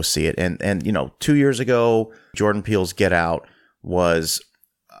me to go see it. And 2 years ago, Jordan Peele's Get Out was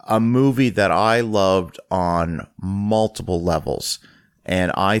a movie that I loved on multiple levels.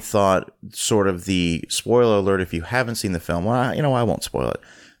 And I thought, sort of the spoiler alert, if you haven't seen the film, well, I won't spoil it.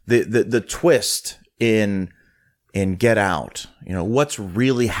 The twist in Get Out, what's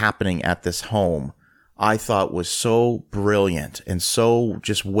really happening at this home, I thought was so brilliant and so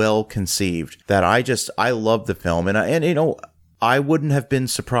just well conceived that I loved the film. And I wouldn't have been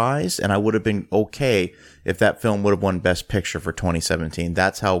surprised, and I would have been okay if that film would have won Best Picture for 2017.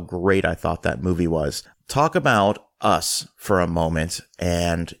 That's how great I thought that movie was. Talk about Us for a moment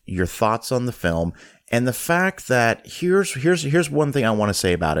and your thoughts on the film, and the fact that here's one thing I want to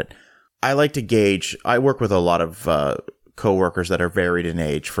say about it. I like to gauge. I work with a lot of coworkers that are varied in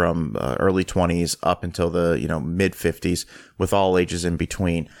age, from early 20s up until the mid 50s, with all ages in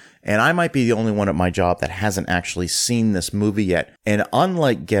between. And I might be the only one at my job that hasn't actually seen this movie yet. And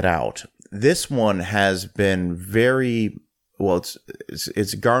unlike Get Out, this one has been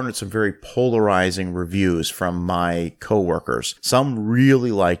it's garnered some very polarizing reviews from my coworkers. Some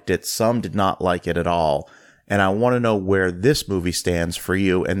really liked it, some did not like it at all. And I want to know where this movie stands for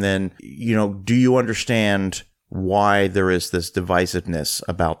you. And then, do you understand why there is this divisiveness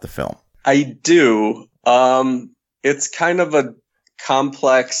about the film? I do. It's kind of a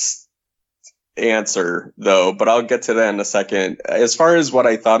complex answer, though, but I'll get to that in a second. As far as what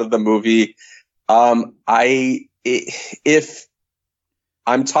I thought of the movie, if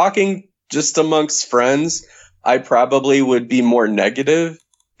I'm talking just amongst friends, I probably would be more negative.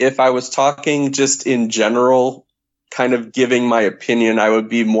 If I was talking just in general kind of giving my opinion, I would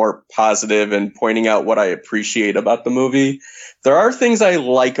be more positive and pointing out what I appreciate about the movie. There are things I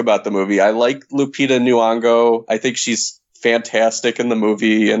like about the movie. I like Lupita Nyong'o. I think she's fantastic in the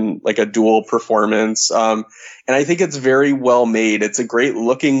movie and like a dual performance. And I think it's very well made. It's a great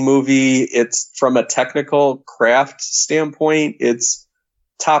looking movie. It's from a technical craft standpoint, it's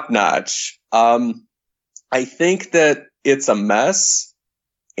top notch. I think that it's a mess,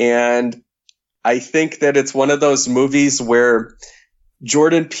 and I think that it's one of those movies where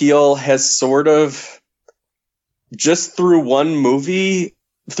Jordan Peele has sort of just through one movie,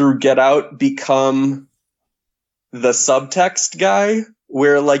 through Get Out, become the subtext guy,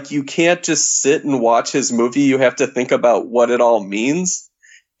 where like you can't just sit and watch his movie. You have to think about what it all means.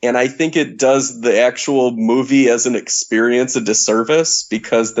 And I think it does the actual movie as an experience a disservice,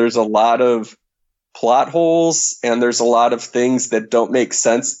 because there's a lot of plot holes and there's a lot of things that don't make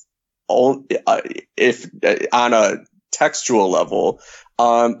sense if on a textual level.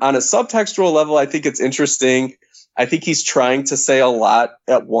 On a subtextual level, I think it's interesting. I think he's trying to say a lot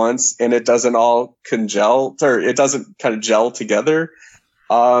at once, and it doesn't all congeal, or it doesn't kind of gel together.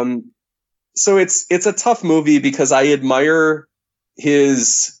 So it's a tough movie because I admire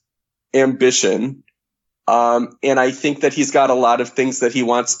his ambition. And I think that he's got a lot of things that he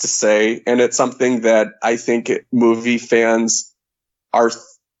wants to say. And it's something that I think movie fans are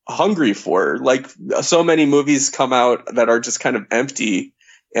hungry for. Like, so many movies come out that are just kind of empty,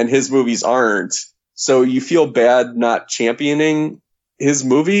 and his movies aren't. So you feel bad not championing his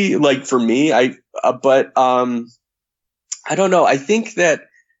movie. Like, for me, I don't know. I think that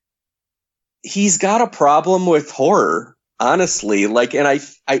he's got a problem with horror, honestly. Like, and I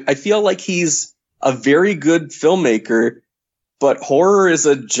feel like he's a very good filmmaker, but horror is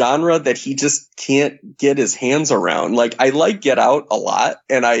a genre that he just can't get his hands around. Like, I like Get Out a lot,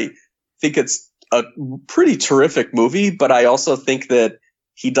 and I think it's a pretty terrific movie, but I also think that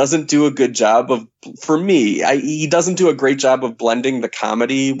he doesn't do a good job of, for me, he doesn't do a great job of blending the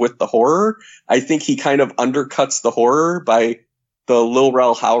comedy with the horror. I think he kind of undercuts the horror by the Lil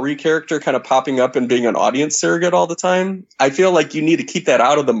Rel Howery character kind of popping up and being an audience surrogate all the time. I feel like you need to keep that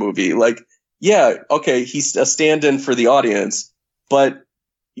out of the movie. Like, yeah, okay, he's a stand-in for the audience, but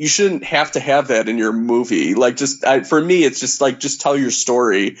you shouldn't have to have that in your movie. Like, for me, it's just like, just tell your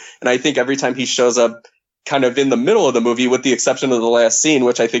story. And I think every time he shows up kind of in the middle of the movie, with the exception of the last scene,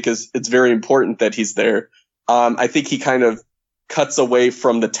 which I think it's very important that he's there, I think he kind of cuts away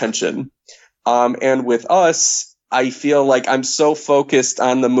from the tension. And with Us, I feel like I'm so focused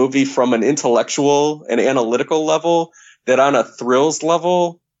on the movie from an intellectual and analytical level that on a thrills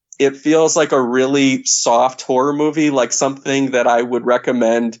level, it feels like a really soft horror movie, like something that I would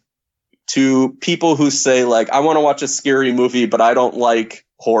recommend to people who say, like, I want to watch a scary movie, but I don't like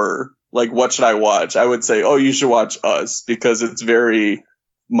horror. Like, what should I watch? I would say, oh, you should watch Us, because it's very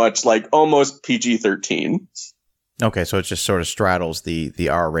much like almost PG-13. Okay, so it just sort of straddles the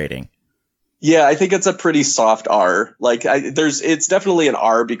R rating. Yeah, I think it's a pretty soft R. Like, it's definitely an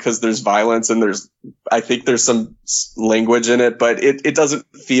R because there's violence and I think there's some language in it, but it doesn't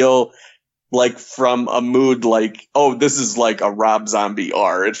feel like from a mood like, oh, this is like a Rob Zombie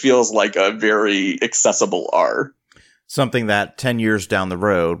R. It feels like a very accessible R. Something that 10 years down the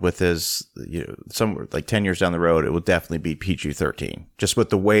road with his, somewhere like 10 years down the road, it will definitely be PG-13, just with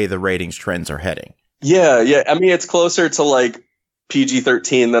the way the ratings trends are heading. Yeah. I mean, it's closer to like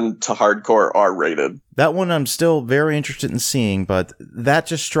PG-13 than to hardcore R-rated. That one I'm still very interested in seeing, but that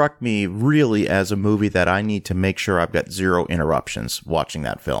just struck me really as a movie that I need to make sure I've got zero interruptions watching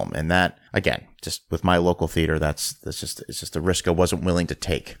that film. And that, again, just with my local theater, it's just a risk I wasn't willing to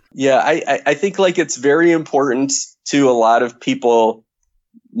take. Yeah, I think like it's very important to a lot of people,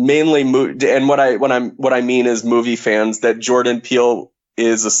 mainly and what I mean is movie fans, that Jordan Peele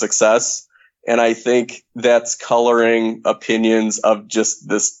is a success. And I think that's coloring opinions of just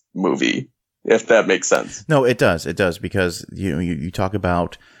this movie, if that makes sense. No, it does. It does, because you talk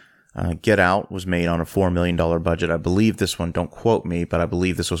about Get Out was made on a $4 million budget. I believe this one, don't quote me, but I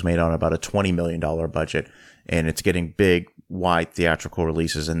believe this was made on about a $20 million budget, and it's getting big, wide theatrical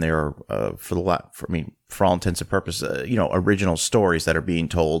releases, and they're for all intents and purposes, original stories that are being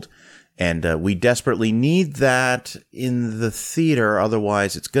told. And we desperately need that in the theater.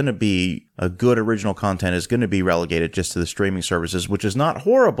 Otherwise, it's going to be a good original content is going to be relegated just to the streaming services, which is not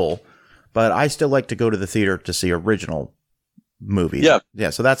horrible, but I still like to go to the theater to see original movies. Yeah.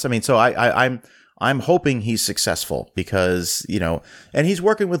 So that's, so I'm hoping he's successful because, and he's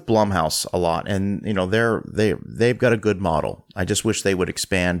working with Blumhouse a lot, and, they've got a good model. I just wish they would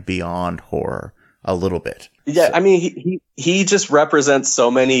expand beyond horror a little bit. Yeah, So, I mean, he just represents so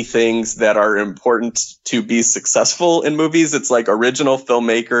many things that are important to be successful in movies. It's like original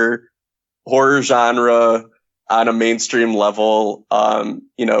filmmaker, horror genre on a mainstream level.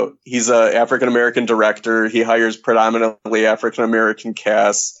 He's a African American director. He hires predominantly African American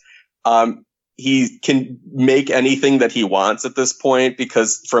casts. He can make anything that he wants at this point,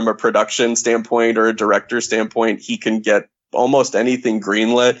 because from a production standpoint or a director standpoint, he can get almost anything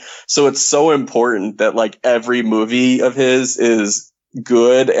greenlit. So it's so important that like every movie of his is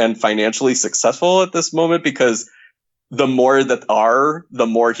good and financially successful at this moment, because the more that are, the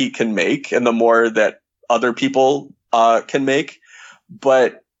more he can make and the more that other people can make.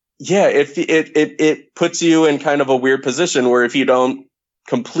 But yeah, if it puts you in kind of a weird position where if you don't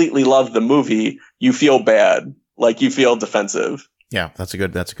completely love the movie, you feel bad, like you feel defensive. Yeah, that's a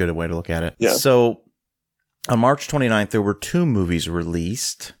good way to look at it. Yeah. So on March 29th, there were 2 movies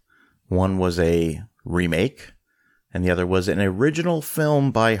released. One was a remake, and the other was an original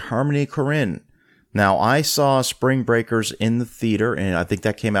film by Harmony Korine. Now, I saw Spring Breakers in the theater, and I think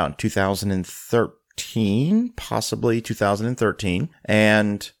that came out in 2013, possibly 2013,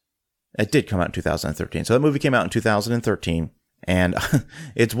 and it did come out in 2013. So that movie came out in 2013. And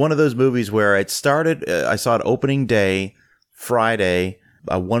it's one of those movies where it started, I saw it opening day, Friday,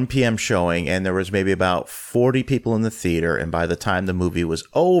 a 1 p.m. showing, and there was maybe about 40 people in the theater. And by the time the movie was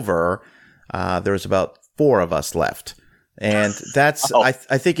over, there was about 4 of us left. And that's, I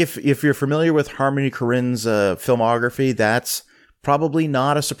think if you're familiar with Harmony Korine's filmography, that's probably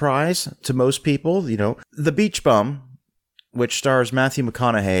not a surprise to most people. You know, The Beach Bum, which stars Matthew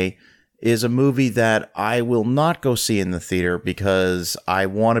McConaughey, is a movie that I will not go see in the theater because I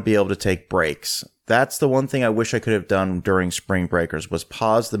want to be able to take breaks. That's the one thing I wish I could have done during Spring Breakers, was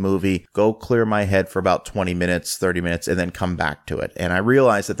pause the movie, go clear my head for about 20 minutes, 30 minutes, and then come back to it. And I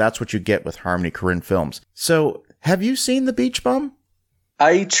realized that that's what you get with Harmony Korine films. So, have you seen The Beach Bum?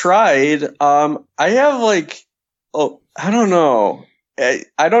 I tried. I have I don't know.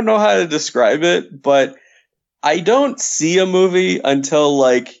 I don't know how to describe it, but I don't see a movie until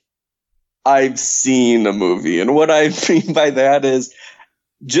I've seen a movie. And what I mean by that is,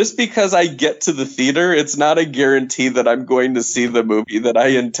 just because I get to the theater, it's not a guarantee that I'm going to see the movie that I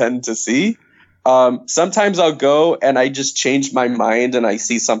intend to see. Sometimes I'll go and I just change my mind and I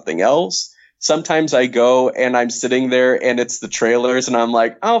see something else. Sometimes I go and I'm sitting there and it's the trailers and I'm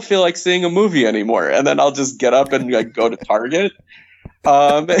like, I don't feel like seeing a movie anymore. And then I'll just get up and go to Target.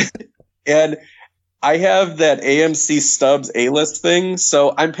 And I have that AMC Stubs A-list thing.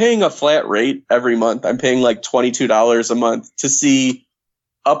 So I'm paying a flat rate every month. I'm paying like $22 a month to see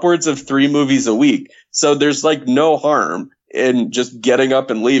upwards of 3 movies a week. So there's no harm in just getting up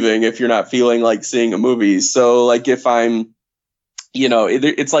and leaving if you're not feeling like seeing a movie. So if I'm,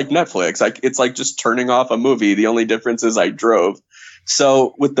 it's like Netflix. It's like just turning off a movie. The only difference is I drove.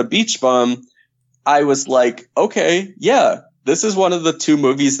 So with The Beach Bum, I was like, okay, yeah. This is one of the 2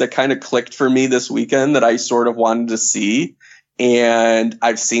 movies that kind of clicked for me this weekend that I sort of wanted to see. And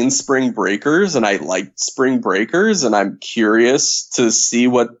I've seen Spring Breakers and I liked Spring Breakers and I'm curious to see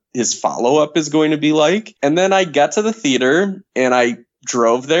what his follow-up is going to be like. And then I got to the theater and I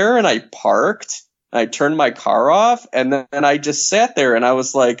drove there and I parked. I turned my car off and then I just sat there and I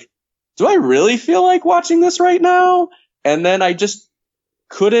was like, do I really feel like watching this right now? And then I just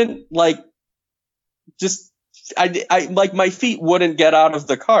couldn't I my feet wouldn't get out of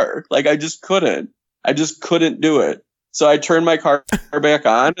the car. I just couldn't do it. So I turned my car back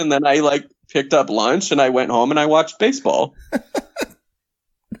on and then I picked up lunch and I went home and I watched baseball.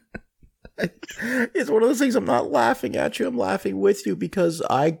 It's one of those things. I'm not laughing at you. I'm laughing with you because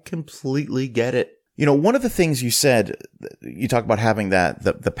I completely get it. One of the things you said, you talk about having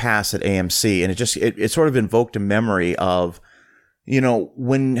the pass at AMC, and it sort of invoked a memory of,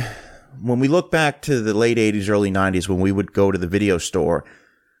 when we look back to the late 80s, early 90s, when we would go to the video store,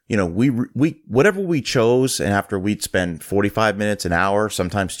 we whatever we chose, and after we'd spend 45 minutes, an hour,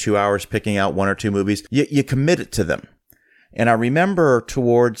 sometimes 2 hours picking out 1 or 2 movies, you committed to them. And I remember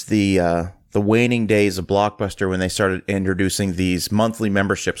towards the waning days of Blockbuster when they started introducing these monthly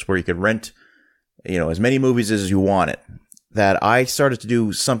memberships where you could rent, as many movies as you wanted, that I started to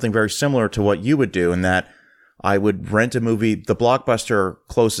do something very similar to what you would do, in that I would rent a movie. The Blockbuster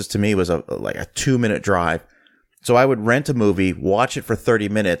closest to me was a 2-minute drive. So I would rent a movie, watch it for 30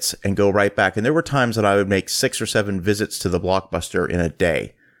 minutes, and go right back. And there were times that I would make 6 or 7 visits to the Blockbuster in a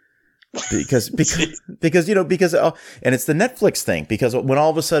day. Because and it's the Netflix thing, because when all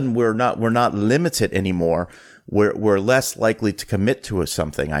of a sudden we're not limited anymore, we're less likely to commit to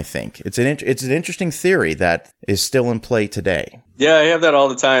something. I think it's an interesting theory that is still in play today. Yeah, I have that all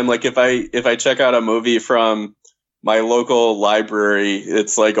the time. Like if I check out a movie from my local library,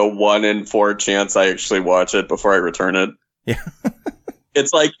 it's like a 1 in 4 chance I actually watch it before I return it. Yeah.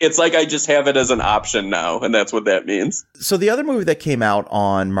 It's like I just have it as an option now, and that's what that means. So the other movie that came out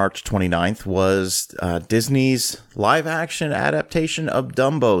on March 29th was Disney's live-action adaptation of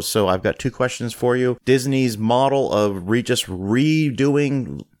Dumbo. So I've got 2 questions for you. Disney's model of just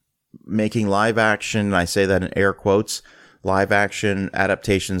redoing, making live-action, I say that in air quotes, live-action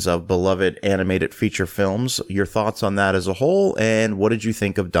adaptations of beloved animated feature films. Your thoughts on that as a whole, and what did you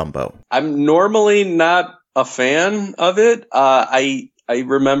think of Dumbo? I'm normally not a fan of it. I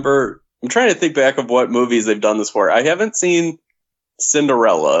remember, I'm trying to think back of what movies they've done this for. I haven't seen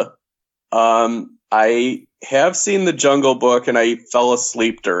Cinderella. I have seen The Jungle Book, and I fell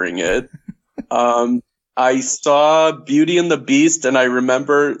asleep during it. I saw Beauty and the Beast, and I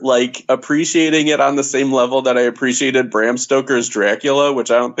remember like appreciating it on the same level that I appreciated Bram Stoker's Dracula, which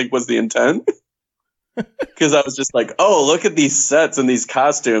I don't think was the intent. Because I was just like, oh, look at these sets and these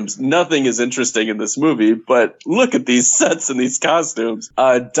costumes. Nothing is interesting in this movie, but look at these sets and these costumes.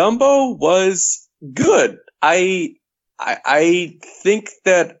 Dumbo was good. I think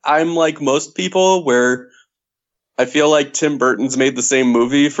that I'm like most people where I feel like Tim Burton's made the same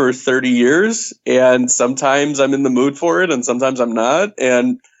movie for 30 years, and sometimes I'm in the mood for it and sometimes I'm not,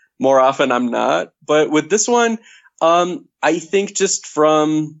 and more often I'm not. But with this one, I think just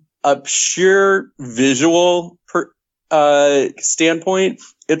from a sheer visual standpoint,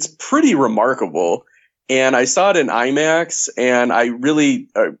 it's pretty remarkable. And I saw it in IMAX, and I really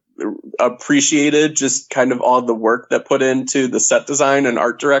appreciated just kind of all the work that put into the set design and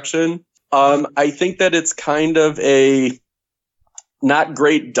art direction. I think that it's kind of a not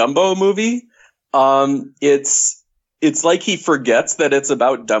great Dumbo movie. It's like he forgets that it's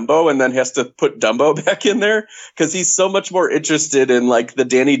about Dumbo and then has to put Dumbo back in there because he's so much more interested in like the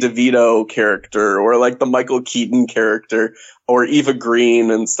Danny DeVito character or like the Michael Keaton character or Eva Green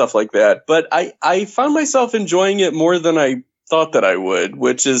and stuff like that. But I found myself enjoying it more than I thought that I would,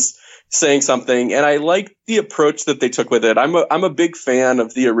 which is saying something. And I like the approach that they took with it. I'm a big fan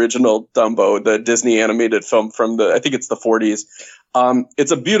of the original Dumbo, the Disney animated film from I think it's the 40s.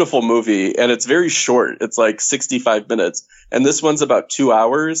 It's a beautiful movie, and it's very short. It's like 65 minutes, and this one's about 2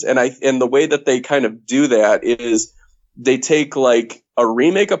 hours. And the way that they kind of do that is they take like a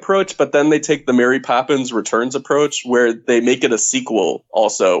remake approach, but then they take the Mary Poppins Returns approach, where they make it a sequel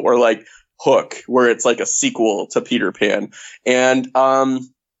also, or like Hook, where it's like a sequel to Peter Pan. And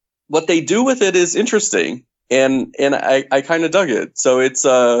what they do with it is interesting. And I kind of dug it. So it's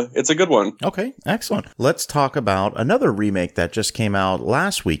a good one. Okay, excellent. Let's talk about another remake that just came out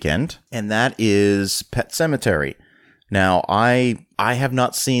last weekend, and that is Pet Sematary. Now, I have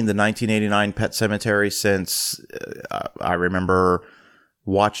not seen the 1989 Pet Sematary since I remember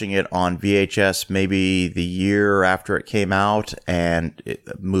watching it on VHS maybe the year after it came out, and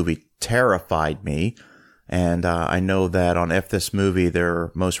the movie terrified me. And I know that on F This Movie, their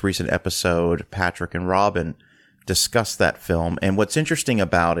most recent episode, Patrick and Robin discussed that film. And what's interesting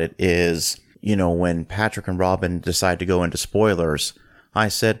about it is, you know, when Patrick and Robin decide to go into spoilers, I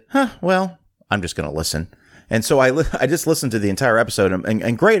said, well, I'm just going to listen. And so I just listened to the entire episode,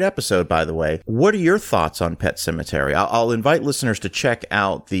 and great episode, by the way. What are your thoughts on Pet Sematary? I'll invite listeners to check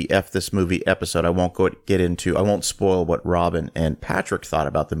out the F This Movie episode. I won't I won't spoil what Robin and Patrick thought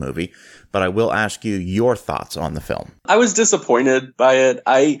about the movie, but I will ask you your thoughts on the film. I was disappointed by it.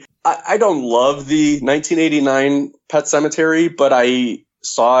 I don't love the 1989 Pet Sematary, but I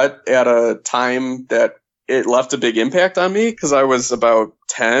saw it at a time that it left a big impact on me because I was about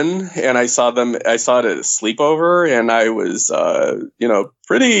 10 and I saw it at a sleepover, and I was,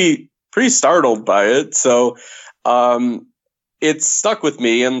 pretty startled by it. So, it stuck with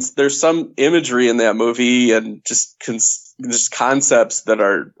me, and there's some imagery in that movie and just concepts that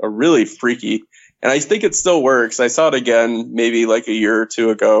are really freaky. And I think it still works. I saw it again, maybe like a year or two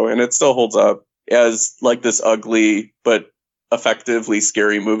ago, and it still holds up as like this ugly, but effectively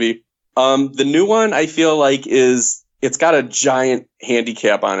scary movie. The new one, I feel like it's got a giant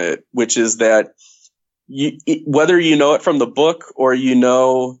handicap on it, which is that whether you know it from the book or you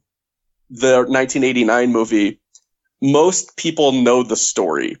know the 1989 movie, most people know the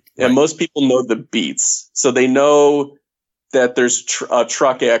story and most people know the beats. So they know that there's a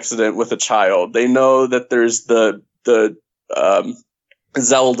truck accident with a child. They know that there's the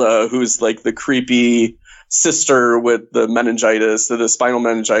Zelda, who's like the creepy sister with the meningitis, the spinal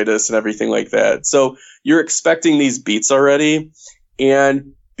meningitis and everything like that. So you're expecting these beats already.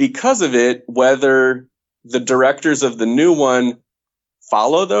 And because of it, whether the directors of the new one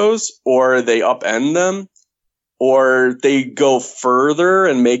follow those, or they upend them, or they go further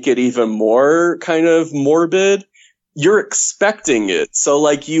and make it even more kind of morbid. You're expecting it. So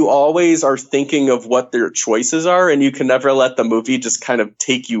like you always are thinking of what their choices are, and you can never let the movie just kind of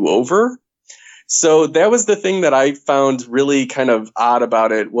take you over. So that was the thing that I found really kind of odd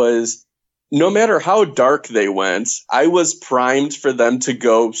about it, was no matter how dark they went, I was primed for them to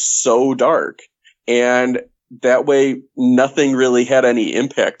go so dark. And that way, nothing really had any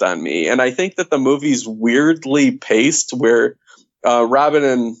impact on me. And I think that the movie's weirdly paced, where Robin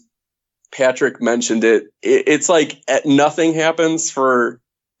and Patrick mentioned it. It's like nothing happens for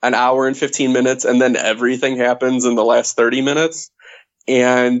an hour and 15 minutes, and then everything happens in the last 30 minutes.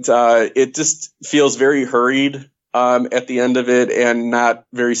 And it just feels very hurried at the end of it, and not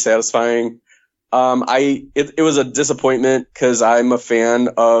very satisfying. It was a disappointment because I'm a fan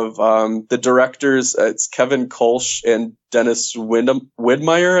of the directors. It's Kevin Kolsch and Dennis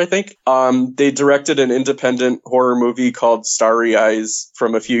Widmeyer, I think. They directed an independent horror movie called Starry Eyes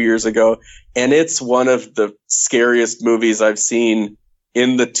from a few years ago, and it's one of the scariest movies I've seen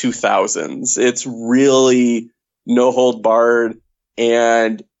in the 2000s. It's really no hold barred,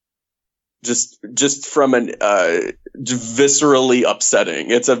 and just from an viscerally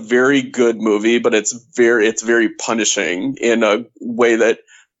upsetting. It's a very good movie, but it's very punishing in a way that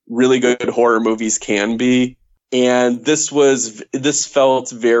really good horror movies can be. And this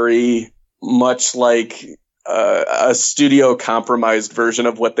felt very much like a studio compromised version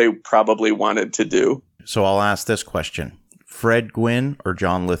of what they probably wanted to do. So I'll ask this question: Fred Gwynne or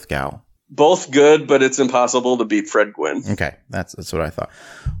John Lithgow? Both good, but it's impossible to beat Fred Gwynne. Okay, that's what I thought.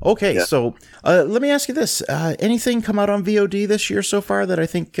 Okay, yeah. So let me ask you this: anything come out on VOD this year so far that I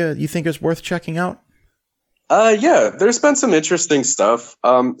think you think is worth checking out? Yeah, there's been some interesting stuff.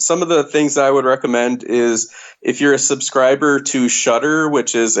 Some of the things that I would recommend is if you're a subscriber to Shudder,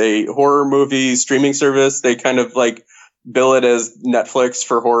 which is a horror movie streaming service, they kind of like bill it as Netflix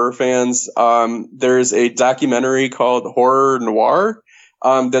for horror fans. There's a documentary called Horror Noir.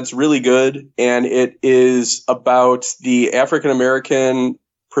 That's really good, and it is about the African-American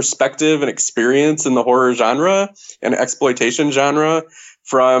perspective and experience in the horror genre and exploitation genre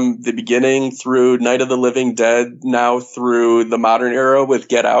from the beginning through Night of the Living Dead, now through the modern era with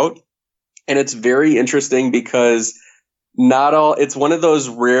Get Out. And it's very interesting because it's one of those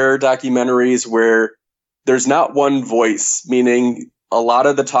rare documentaries where there's not one voice, meaning a lot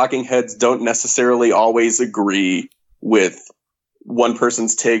of the talking heads don't necessarily always agree with one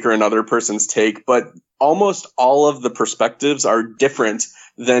person's take or another person's take, but almost all of the perspectives are different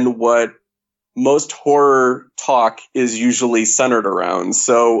than what most horror talk is usually centered around.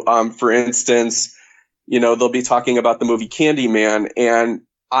 So, for instance, they'll be talking about the movie Candyman, and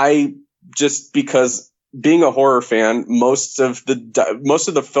because being a horror fan, most of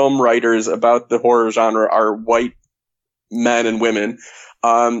the film writers about the horror genre are white men and women.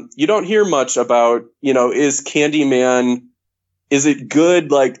 You don't hear much about, is Candyman, is it good?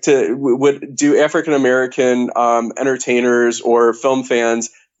 Do African American entertainers or film fans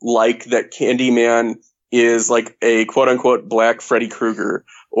like that Candyman is like a quote unquote black Freddy Krueger,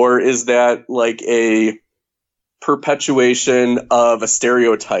 or is that like a perpetuation of a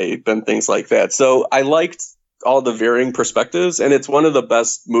stereotype and things like that? So I liked all the varying perspectives, and it's one of the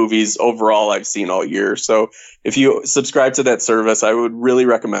best movies overall I've seen all year. So if you subscribe to that service, I would really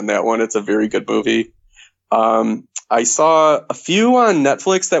recommend that one. It's a very good movie. I saw a few on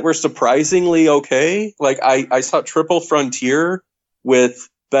Netflix that were surprisingly okay. Like I saw Triple Frontier with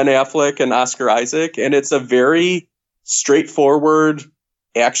Ben Affleck and Oscar Isaac, and it's a very straightforward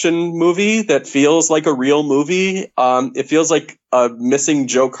action movie that feels like a real movie. It feels like a missing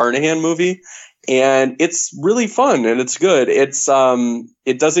Joe Carnahan movie, and it's really fun and it's good.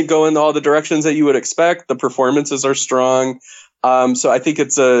 It doesn't go in all the directions that you would expect. The performances are strong. So I think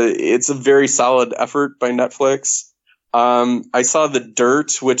it's a very solid effort by Netflix. I saw The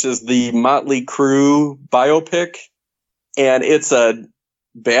Dirt, which is the Motley Crue biopic, and it's a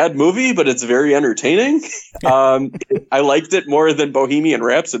bad movie, but it's very entertaining. I liked it more than Bohemian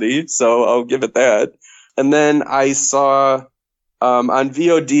Rhapsody, so I'll give it that. And then I saw, on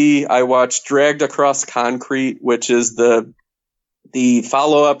VOD, I watched Dragged Across Concrete, which is the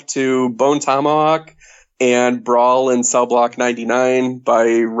follow-up to Bone Tomahawk and Brawl in Cell Block 99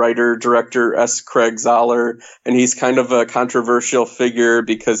 by writer-director S. Craig Zoller. And he's kind of a controversial figure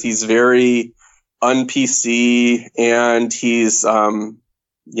because he's very un-PC, and he's,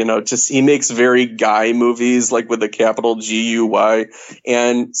 he makes very guy movies, like with a capital G-U-Y.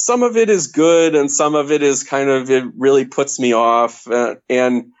 And some of it is good, and some of it is it really puts me off.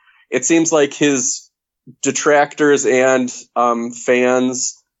 And it seems like his detractors and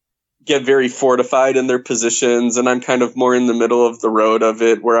fans get very fortified in their positions, and I'm kind of more in the middle of the road of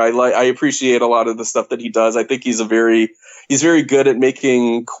it, where I appreciate a lot of the stuff that he does. I think he's very good at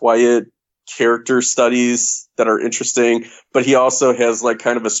making quiet character studies that are interesting, but he also has like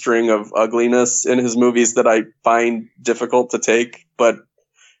kind of a string of ugliness in his movies that I find difficult to take. But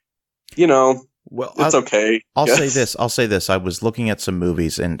well, it's okay. I'll say this. I was looking at some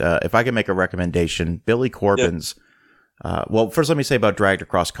movies, and if I can make a recommendation, Billy Corben's. Well, first let me say about Dragged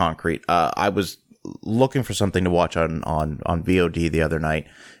Across Concrete. I was looking for something to watch on VOD the other night,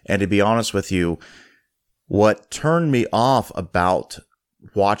 and to be honest with you, what turned me off about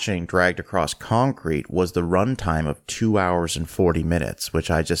watching Dragged Across Concrete was the runtime of 2 hours and 40 minutes, which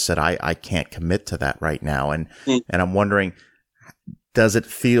I just said I can't commit to that right now, and I'm wondering, does it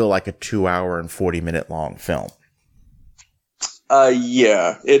feel like a 2 hour and 40 minute long film?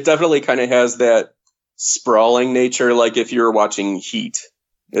 Yeah, it definitely kind of has that sprawling nature, like if you were watching Heat.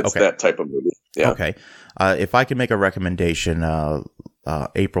 It's that type of movie. Yeah. Okay. If I could make a recommendation,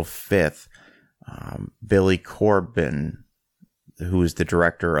 April 5th, Billy Corben, who is the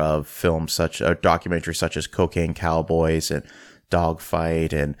director of films documentaries such as Cocaine Cowboys and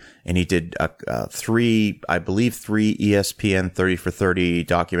Dogfight, and he did three ESPN 30 for 30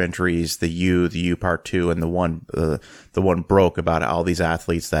 documentaries, the U Part 2, and the one Broke, about all these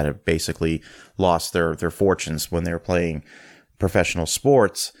athletes that have basically lost their fortunes when they were playing professional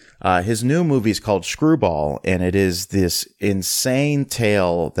sports. His new movie is called Screwball, and it is this insane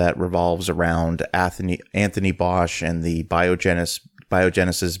tale that revolves around Anthony Bosch and the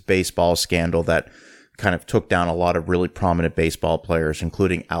Biogenesis baseball scandal that kind of took down a lot of really prominent baseball players,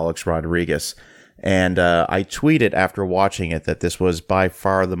 including Alex Rodriguez. And I tweeted after watching it that this was by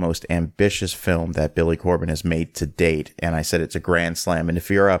far the most ambitious film that Billy Corben has made to date. And I said it's a grand slam. And if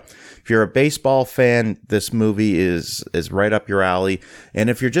you're a baseball fan, this movie is right up your alley. And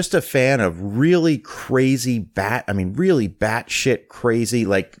if you're just a fan of really crazy really batshit crazy,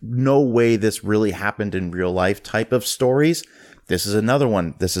 like no way this really happened in real life type of stories, this is another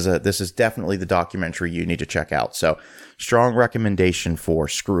one. This is definitely the documentary you need to check out. So, strong recommendation for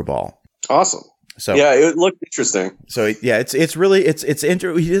Screwball. Awesome. So yeah, it looked interesting. So yeah, it is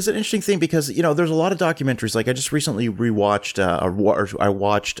an interesting thing because there's a lot of documentaries. Like I just recently rewatched I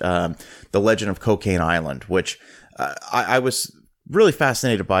watched The Legend of Cocaine Island, which I was really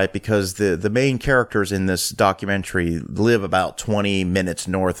fascinated by it because the main characters in this documentary live about 20 minutes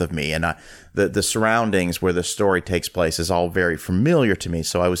north of me, and the surroundings where the story takes place is all very familiar to me.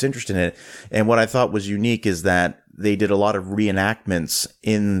 So I was interested in it, and what I thought was unique is that they did a lot of reenactments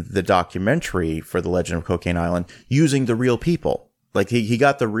in the documentary for The Legend of Cocaine Island using the real people. Like he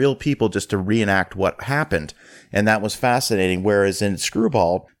got the real people just to reenact what happened. And that was fascinating. Whereas in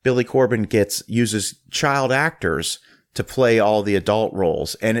Screwball, Billy Corben uses child actors to play all the adult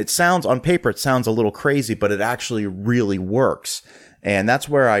roles. And on paper, it sounds a little crazy, but it actually really works. And that's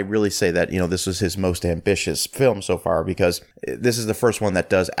where I really say that, this was his most ambitious film so far, because this is the first one that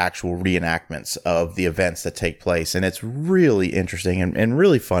does actual reenactments of the events that take place. And it's really interesting and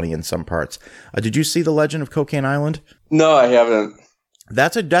really funny in some parts. Did you see The Legend of Cocaine Island? No, I haven't.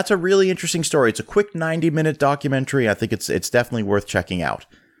 That's a really interesting story. It's a quick 90-minute documentary. I think it's definitely worth checking out.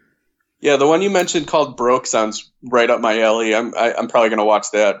 Yeah, the one you mentioned called Broke sounds right up my alley. I'm probably going to watch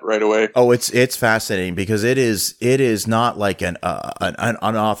that right away. Oh, it's fascinating because it is not like an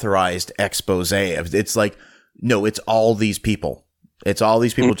unauthorized expose. It's like, no, it's all these people. It's all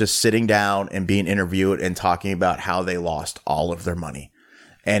these people just sitting down and being interviewed and talking about how they lost all of their money.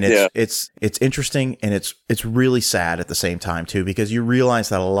 And it's interesting, and it's really sad at the same time too, because you realize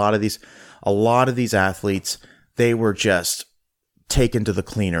that a lot of these athletes, they were just taken to the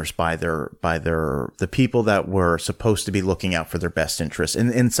cleaners by the people that were supposed to be looking out for their best interests.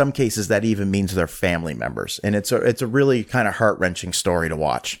 And in some cases, that even means their family members. And it's a really kind of heart-wrenching story to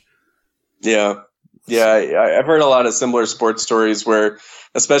watch. Yeah. Yeah. I've heard a lot of similar sports stories where,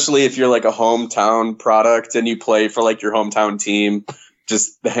 especially if you're like a hometown product and you play for like your hometown team,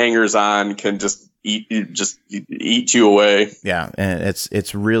 just the hangers on can just eat you away. Yeah, and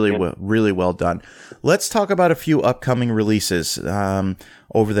it's really really well done. Let's talk about a few upcoming releases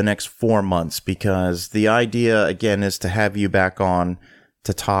over the next 4 months, because the idea again is to have you back on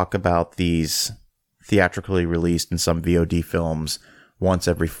to talk about these theatrically released and some VOD films once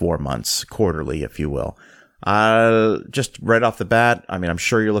every 4 months, quarterly, if you will. Just right off the bat, I mean, I'm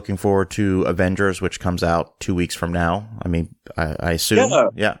sure you're looking forward to Avengers, which comes out 2 weeks from now. I mean, I assume.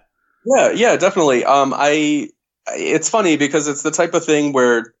 Yeah, definitely. it's funny because it's the type of thing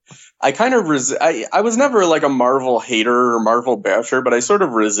where I kind of I was never like a Marvel hater or Marvel basher, but I sort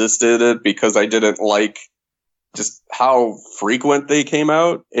of resisted it because I didn't like just how frequent they came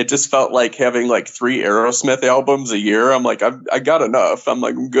out. It just felt like having like 3 Aerosmith albums a year. I'm like, I got enough. I'm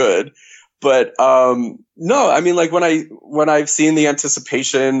like, I'm good. But no, I mean, like when I've seen the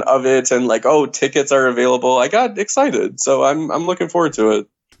anticipation of it and like, oh, tickets are available, I got excited. So I'm looking forward to it.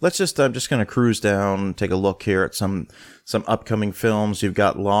 I'm just going to cruise down, take a look here at some upcoming films. You've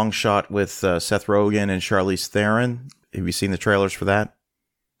got Long Shot with Seth Rogen and Charlize Theron. Have you seen the trailers for that?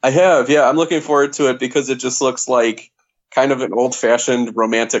 I have, yeah. I'm looking forward to it because it just looks like kind of an old-fashioned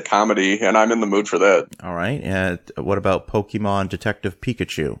romantic comedy, and I'm in the mood for that. All right. And what about Pokemon Detective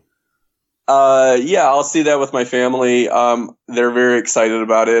Pikachu? Yeah, I'll see that with my family. They're very excited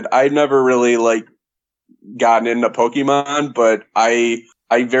about it. I've never really like gotten into Pokemon, but I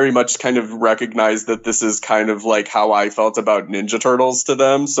very much kind of recognize that this is kind of like how I felt about Ninja Turtles to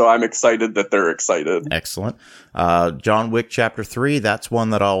them. So I'm excited that they're excited. Excellent. John Wick Chapter 3, that's one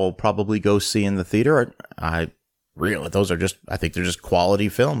that I'll probably go see in the theater. I think they're just quality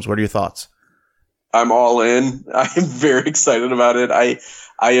films. What are your thoughts? I'm all in. I'm very excited about it.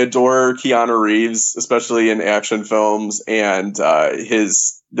 I adore Keanu Reeves, especially in action films, and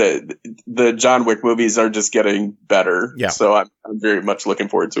the John Wick movies are just getting better. Yeah. So I'm very much looking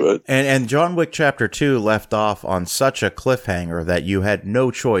forward to it. And John Wick Chapter 2 left off on such a cliffhanger that you had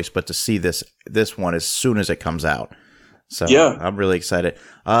no choice but to see this one as soon as it comes out. So yeah, I'm really excited.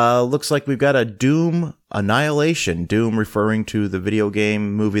 Looks like we've got a Doom Annihilation. Doom referring to the video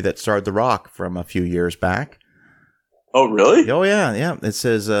game movie that starred The Rock from a few years back. Oh, really? Oh, yeah. It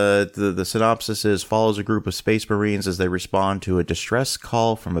says the synopsis is follows a group of space marines as they respond to a distress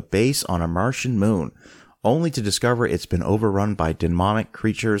call from a base on a Martian moon, only to discover it's been overrun by demonic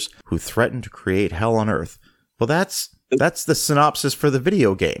creatures who threaten to create hell on Earth. Well, that's the synopsis for the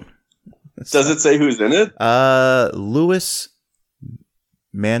video game. Does it say who's in it? Louis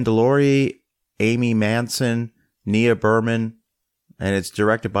Mandalori, Amy Manson, Nia Berman, and it's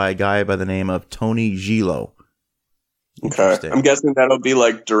directed by a guy by the name of Tony Gillo. Okay, I'm guessing that'll be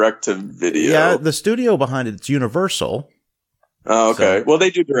like direct to video. Yeah, the studio behind it's Universal. Oh, okay. So, well, they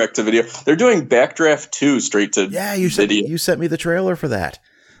do direct to video. They're doing Backdraft 2 straight to video. You sent me the trailer for that.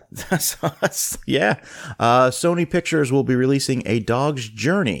 Yeah. Sony Pictures will be releasing A Dog's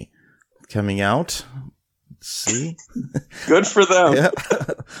Journey coming out. Let's see. Good for them. Yeah.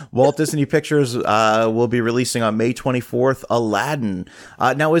 Walt Disney Pictures will be releasing on May 24th Aladdin.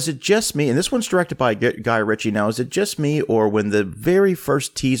 Now, is it just me? And this one's directed by Guy Ritchie. Now, is it just me, or when the very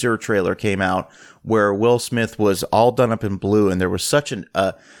first teaser trailer came out where Will Smith was all done up in blue and there was such an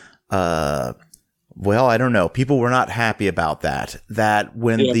well, I don't know. People were not happy about that. That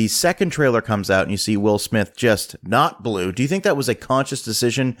when the second trailer comes out and you see Will Smith just not blue, do you think that was a conscious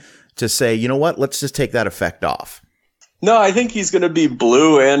decision to say, you know what, let's just take that effect off? No, I think he's going to be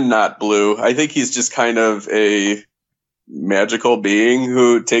blue and not blue. I think he's just kind of a magical being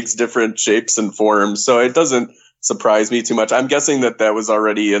who takes different shapes and forms. So it doesn't surprise me too much. I'm guessing that was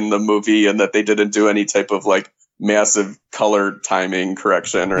already in the movie and that they didn't do any type of like massive color timing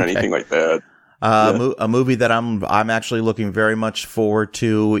correction or anything like that. A movie that I'm actually looking very much forward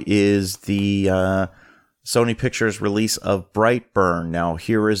to is the Sony Pictures release of Brightburn. Now,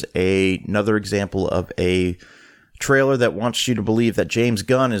 here is another example of a trailer that wants you to believe that James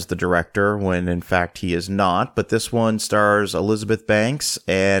Gunn is the director when in fact he is not. But this one stars Elizabeth Banks,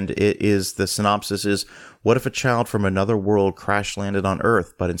 and the synopsis is, what if a child from another world crash landed on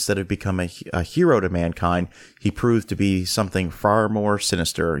Earth, but instead of becoming a hero to mankind, he proved to be something far more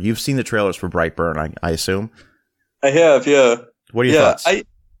sinister? You've seen the trailers for Brightburn, I assume? I have, yeah. What are your thoughts?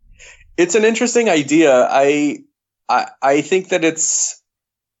 It's an interesting idea. I think that it's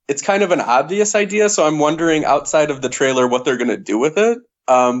kind of an obvious idea, so I'm wondering outside of the trailer what they're going to do with it.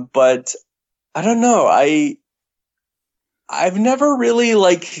 But I don't know. I've never really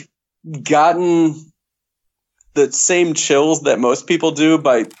like gotten the same chills that most people do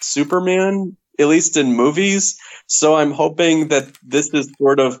by Superman, at least in movies. So I'm hoping that this is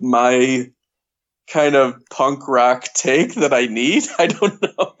sort of my kind of punk rock take that I need. I don't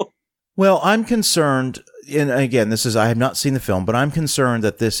know. Well, I'm concerned, and again, I have not seen the film, but I'm concerned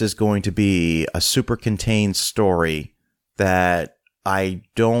that this is going to be a super contained story that I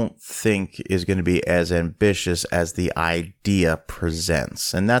don't think is going to be as ambitious as the idea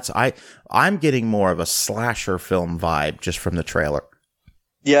presents. And I'm getting more of a slasher film vibe just from the trailer.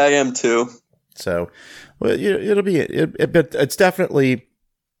 Yeah, I am too. So, well, it's definitely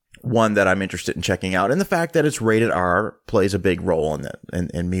one that I'm interested in checking out. And the fact that it's rated R plays a big role in that,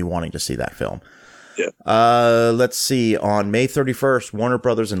 in me wanting to see that film. Let's see. On May 31st, Warner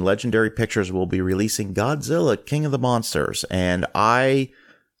Brothers and Legendary Pictures will be releasing Godzilla, King of the Monsters. And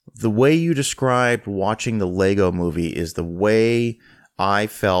the way you described watching the Lego movie is the way I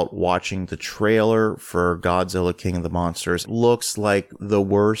felt watching the trailer for Godzilla, King of the Monsters. It looks like the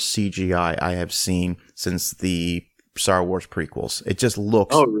worst CGI I have seen since the Star Wars prequels. It just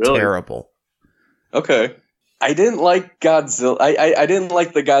looks terrible. Okay. I didn't like Godzilla. I didn't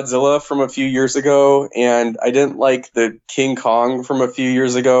like the Godzilla from a few years ago, and I didn't like the King Kong from a few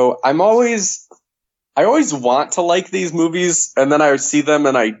years ago. I always want to like these movies, and then I see them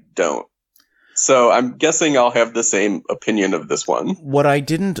and I don't. So I'm guessing I'll have the same opinion of this one.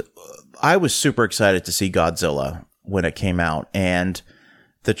 I was super excited to see Godzilla when it came out, and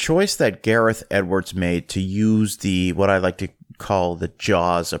the choice that Gareth Edwards made to use what I like to call the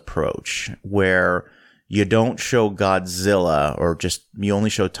Jaws approach, where you don't show Godzilla, or just you only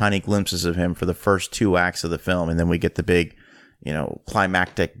show tiny glimpses of him for the first 2 acts of the film, and then we get the big,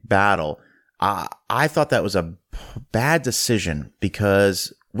 climactic battle. I thought that was a bad decision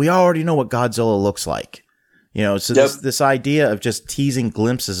because we already know what Godzilla looks like. This idea of just teasing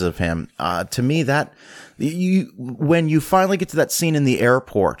glimpses of him, to me, that when you finally get to that scene in the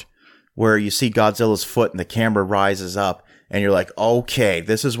airport where you see Godzilla's foot and the camera rises up and you're like, okay,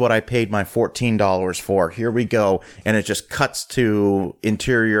 this is what I paid my $14 for. Here we go. And it just cuts to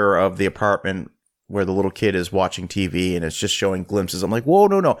interior of the apartment where the little kid is watching TV and it's just showing glimpses. I'm like, whoa,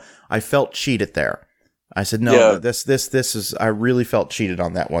 no. I felt cheated there. I said, no, this is, I really felt cheated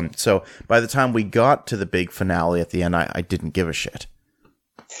on that one. So by the time we got to the big finale at the end, I didn't give a shit.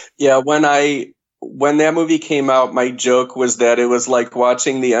 Yeah. When that movie came out, my joke was that it was like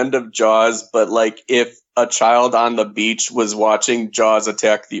watching the end of Jaws, but like if a child on the beach was watching Jaws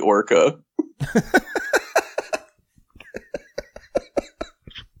attack the orca.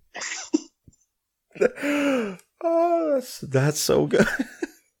 Oh, that's so good.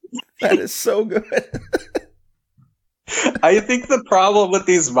 That is so good. I think the problem with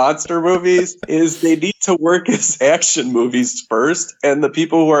these monster movies is they need to work as action movies first, and the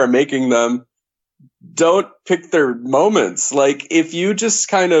people who are making them don't pick their moments. Like, if you just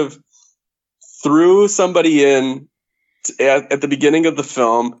kind of threw somebody in at the beginning of the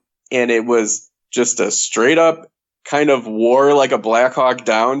film, and it was just a straight up kind of war, like a Black Hawk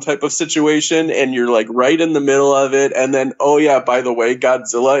Down type of situation, and you're like right in the middle of it, and then, oh yeah, by the way,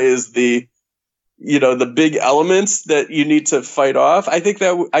 Godzilla is the big elements that you need to fight off. I think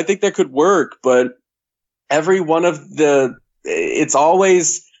that could work, but every one of it's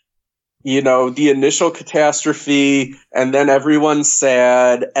always, the initial catastrophe, and then everyone's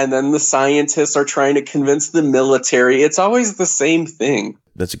sad, and then the scientists are trying to convince the military. It's always the same thing.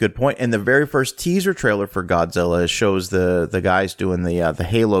 That's a good point. And the very first teaser trailer for Godzilla shows the guys doing the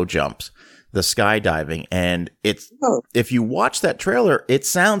halo jumps, the skydiving, and if you watch that trailer, it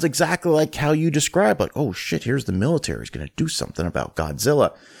sounds exactly like how you describe, like, oh shit, here's the military's going to do something about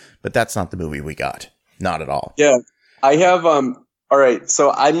Godzilla, but that's not the movie we got, not at all. Yeah, I have. All right,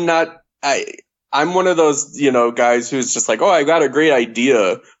 so I'm one of those guys who's just like, oh, I got a great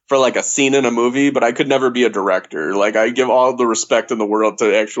idea for like a scene in a movie, but I could never be a director. Like, I give all the respect in the world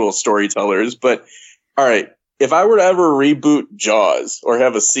to actual storytellers. But all right, if I were to ever reboot Jaws or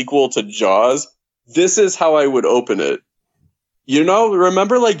have a sequel to Jaws, this is how I would open it.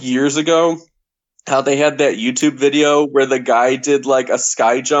 Remember like years ago how they had that YouTube video where the guy did like a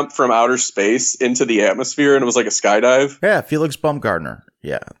sky jump from outer space into the atmosphere and it was like a skydive? Yeah, Felix Baumgartner.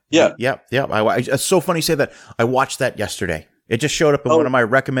 Yeah. It's so funny you say that. I watched that yesterday. It just showed up in one of my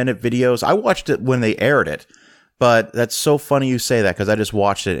recommended videos. I watched it when they aired it, but that's so funny you say that because I just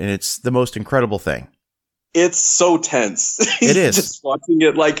watched it and it's the most incredible thing. It's so tense. It is. Just watching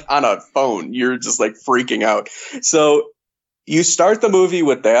it like on a phone, you're just like freaking out. So you start the movie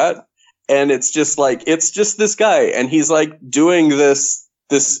with that, and it's just this guy, and he's like doing this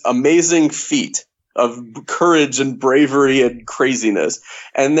amazing feat of courage and bravery and craziness.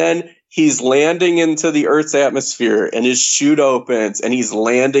 And then he's landing into the Earth's atmosphere and his chute opens and he's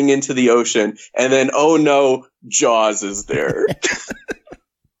landing into the ocean. And then, oh no, Jaws is there.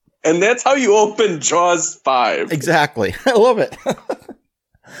 And that's how you open Jaws 5. Exactly. I love it.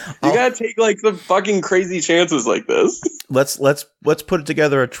 You gotta take like some fucking crazy chances like this. Let's put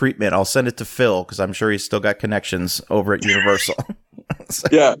together a treatment. I'll send it to Phil because I'm sure he's still got connections over at Universal. So,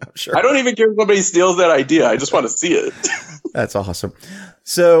 yeah, sure. I don't even care if somebody steals that idea. I just want to see it. That's awesome.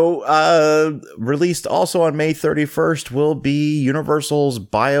 So, released also on May 31st will be Universal's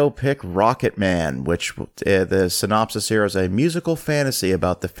biopic Rocket Man, which the synopsis here is a musical fantasy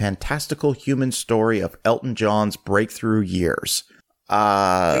about the fantastical human story of Elton John's breakthrough years.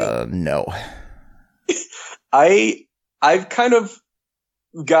 No. I've kind of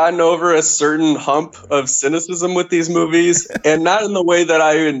gotten over a certain hump of cynicism with these movies, and not in the way that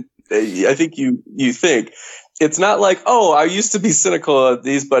I think you think. It's not like, oh, I used to be cynical of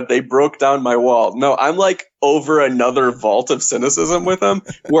these, but they broke down my wall. No, I'm like over another vault of cynicism with them,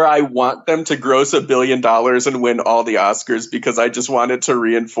 where I want them to gross $1 billion and win all the Oscars because I just wanted to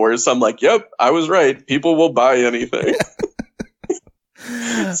reinforce. I'm like, yep, I was right. People will buy anything.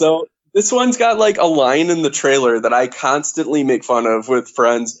 So this one's got like a line in the trailer that I constantly make fun of with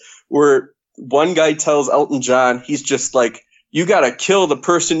friends, where one guy tells Elton John, he's just like, you got to kill the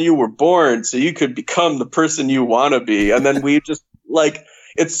person you were born so you could become the person you want to be. And then we just like,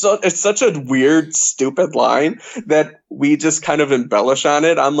 it's such a weird, stupid line that we just kind of embellish on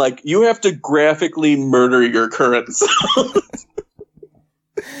it. I'm like, you have to graphically murder your current self.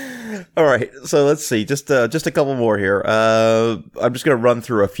 All right, so let's see. Just a couple more here. I'm just going to run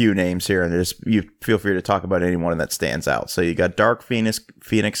through a few names here, and just you feel free to talk about anyone that stands out. So you got Dark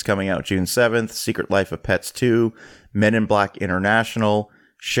Phoenix coming out June 7th, Secret Life of Pets 2, Men in Black International,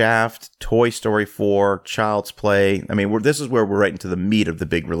 Shaft, Toy Story 4, Child's Play. I mean, this is where we're right into the meat of the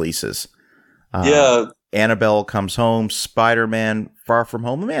big releases. Yeah. Annabelle Comes Home, Spider-Man, Far From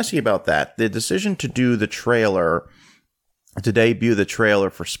Home. Let me ask you about that. The decision to do the trailer, to debut the trailer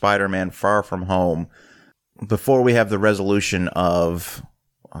for Spider-Man Far From Home before we have the resolution of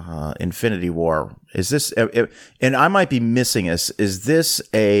Infinity War. Is this, and I might be missing this, is this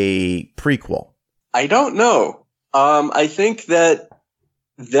a prequel? I don't know. I think that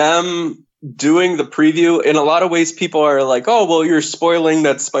them doing the preview, in a lot of ways, people are like, oh, well, you're spoiling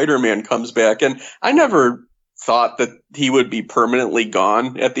that Spider-Man comes back. And I never thought that he would be permanently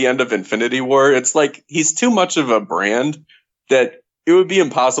gone at the end of Infinity War. It's like, he's too much of a brand that it would be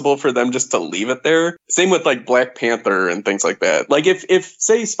impossible for them just to leave it there. Same with like Black Panther and things like that. Like if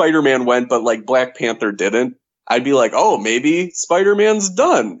say Spider-Man went, but like Black Panther didn't, I'd be like, oh, maybe Spider-Man's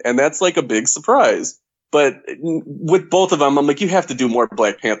done. And that's like a big surprise. But with both of them, I'm like, you have to do more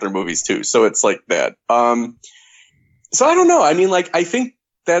Black Panther movies too. So it's like that. So I don't know. I mean, like, I think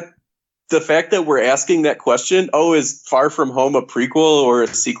that the fact that we're asking that question, oh, is Far From Home a prequel or a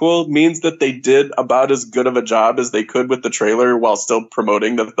sequel, means that they did about as good of a job as they could with the trailer while still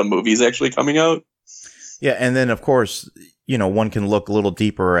promoting that the movie's actually coming out. Yeah, and then, of course, you know, one can look a little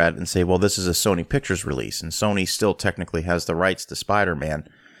deeper at it and say, well, this is a Sony Pictures release, and Sony still technically has the rights to Spider-Man.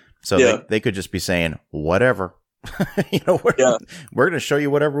 So yeah. they could just be saying, whatever. We're going to show you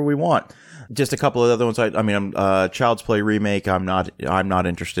whatever we want. Just a couple of other ones. I mean, Child's Play remake. I'm not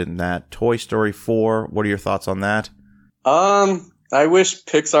interested in that. Toy Story 4. What are your thoughts on that? I wish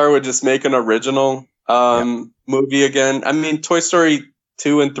Pixar would just make an original movie again. I mean, Toy Story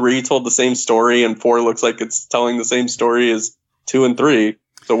 2 and 3 told the same story, and 4 looks like it's telling the same story as 2 and 3.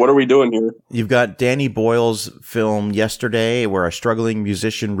 So what are we doing here? You've got Danny Boyle's film Yesterday, where a struggling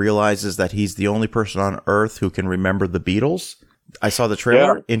musician realizes that he's the only person on Earth who can remember the Beatles. I saw the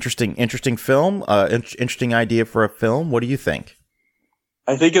trailer. Yeah. Interesting film. Interesting idea for a film. What do you think?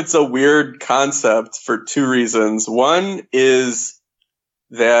 I think it's a weird concept for two reasons. One is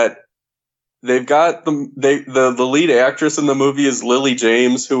that they've got the lead actress in the movie is Lily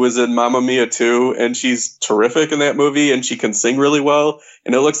James, who was in Mamma Mia 2, and she's terrific in that movie, and she can sing really well.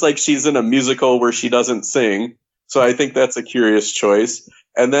 And it looks like she's in a musical where she doesn't sing. So I think that's a curious choice.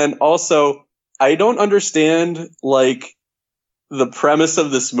 And then also, I don't understand, like, the premise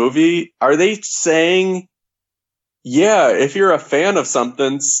of this movie. Are they saying, yeah, if you're a fan of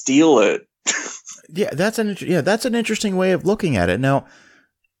something, steal it? That's an interesting way of looking at it. Now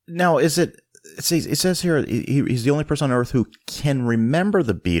is it? It says here he's the only person on Earth who can remember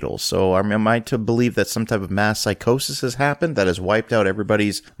the Beatles. So am I to believe that some type of mass psychosis has happened that has wiped out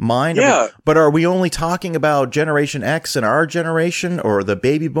everybody's mind? Yeah. But are we only talking about Generation X and our generation, or the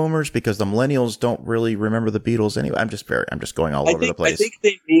baby boomers? Because the millennials don't really remember the Beatles anyway. I'm just going all over the place.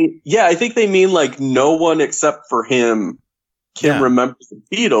 I think they mean like no one except for him can remember the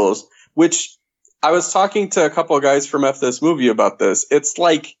Beatles. Which I was talking to a couple of guys from F This Movie about this. It's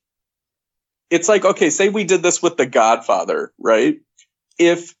like, okay, say we did this with The Godfather, right?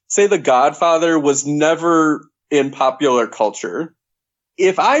 If, say, The Godfather was never in popular culture,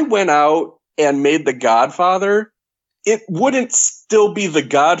 if I went out and made The Godfather, it wouldn't still be The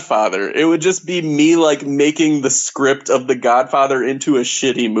Godfather. It would just be me, like, making the script of The Godfather into a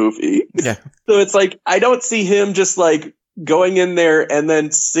shitty movie. Yeah. So it's like, I don't see him just, like, going in there and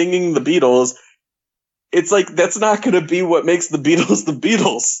then singing the Beatles. It's like, that's not going to be what makes the Beatles the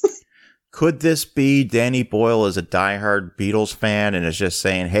Beatles. Could this be Danny Boyle as a diehard Beatles fan and is just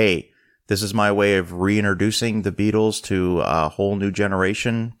saying, hey, this is my way of reintroducing the Beatles to a whole new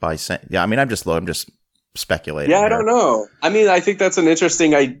generation by saying, I'm just speculating. Yeah, I don't know. I mean, I think that's an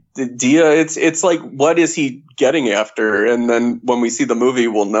interesting idea. It's like, what is he getting after? And then when we see the movie,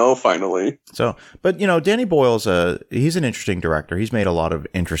 we'll know finally. So, but Danny Boyle's he's an interesting director. He's made a lot of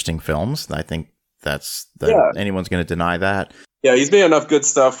interesting films. I think anyone's going to deny that. Yeah, he's made enough good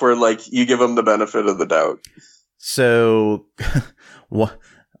stuff where like you give him the benefit of the doubt. So,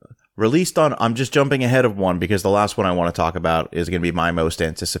 released on, I'm just jumping ahead of one because the last one I want to talk about is going to be my most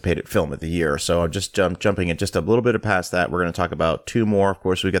anticipated film of the year. So I'm just jumping it just a little bit past that. We're going to talk about two more. Of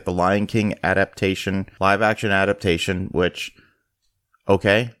course, we got the Lion King adaptation, live action adaptation, which,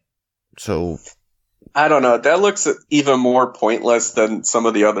 okay. So I don't know. That looks even more pointless than some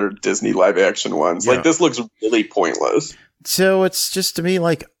of the other Disney live action ones. Like this looks really pointless. So it's just, to me,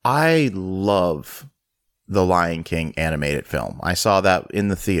 like, I love the Lion King animated film. I saw that in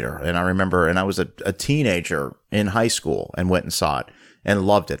the theater, and I remember, and I was a teenager in high school and went and saw it and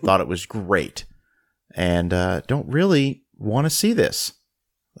loved it, thought it was great, and don't really want to see this.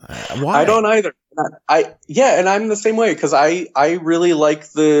 Why? I don't either. And I'm the same way because I really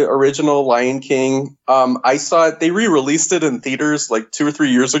like the original Lion King. I saw it, they re-released it in theaters like 2 or 3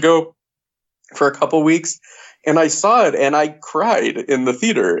 years ago for a couple weeks. And I saw it and I cried in the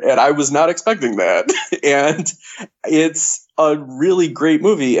theater and I was not expecting that. And it's a really great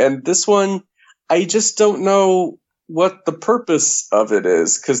movie. And this one, I just don't know what the purpose of it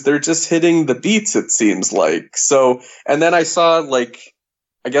is because they're just hitting the beats, it seems like. So, and then I saw like,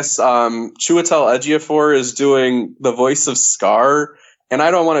 I guess Chiwetel Ejiofor is doing the voice of Scar. And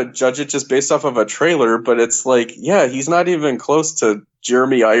I don't want to judge it just based off of a trailer, but it's like, yeah, he's not even close to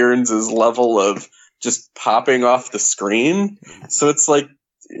Jeremy Irons' level of just popping off the screen. So it's like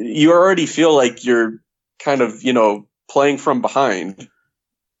you already feel like you're kind of, playing from behind.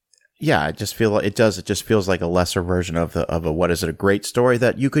 Yeah, I just feel it does. It just feels like a lesser version of a great story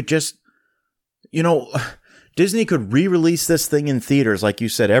that you could just, Disney could re-release this thing in theaters, like you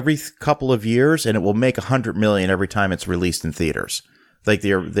said, every couple of years, and it will make $100 million every time it's released in theaters, like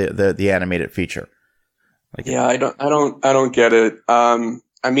the animated feature. Like, yeah, I don't get it.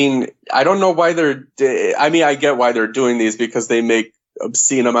 I mean, I don't know why I get why they're doing these because they make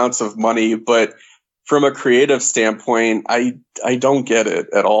obscene amounts of money, but from a creative standpoint, I don't get it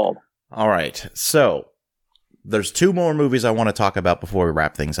at all. All right. So there's two more movies I want to talk about before we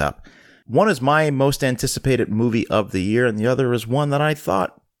wrap things up. One is my most anticipated movie of the year, and the other is one that I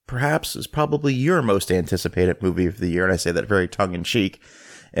thought perhaps is probably your most anticipated movie of the year, and I say that very tongue-in-cheek,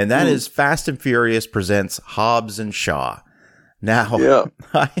 and that is Fast and Furious presents Hobbs and Shaw. Now, yeah.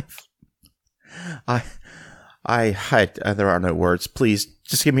 There are no words. Please,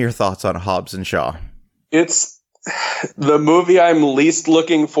 just give me your thoughts on Hobbs and Shaw. It's the movie I'm least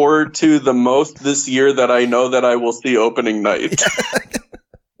looking forward to the most this year that I know that I will see opening night.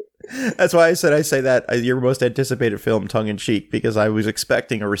 That's why I say that your most anticipated film tongue-in-cheek, because I was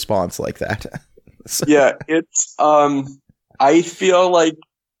expecting a response like that. So. Yeah, it's I feel like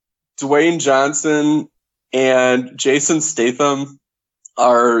Dwayne Johnson and Jason Statham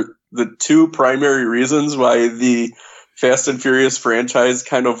are the two primary reasons why the Fast and Furious franchise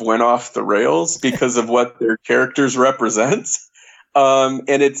kind of went off the rails because of what their characters represent. And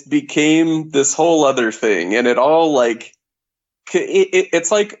it became this whole other thing. And it all like,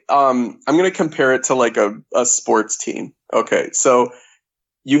 it's like, I'm going to compare it to like a sports team. Okay. So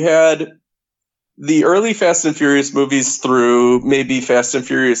you had the early Fast and Furious movies through maybe Fast and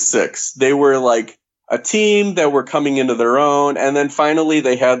Furious 6. They were like a team that were coming into their own. And then finally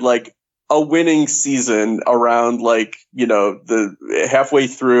they had like a winning season around like, the halfway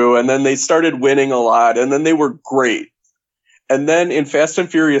through. And then they started winning a lot and then they were great. And then in Fast and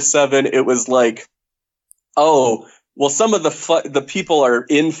Furious 7, it was like, oh, well, some of the people are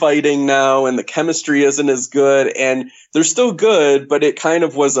infighting now and the chemistry isn't as good and they're still good, but it kind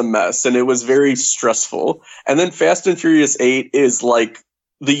of was a mess and it was very stressful. And then Fast and Furious 8 is like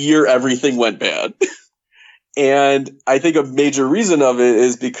the year everything went bad. And I think a major reason of it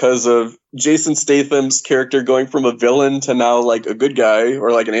is because of Jason Statham's character going from a villain to now like a good guy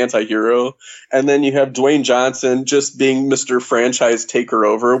or like an anti-hero. And then you have Dwayne Johnson just being Mr. Franchise Taker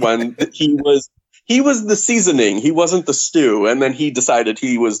Over when he was the seasoning. He wasn't the stew. And then he decided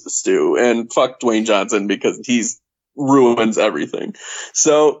he was the stew and fuck Dwayne Johnson because he's ruins everything.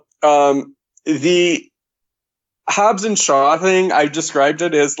 So, the Hobbs and Shaw thing, I described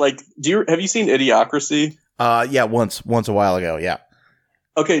it as like, have you seen Idiocracy? Yeah, once a while ago. Yeah.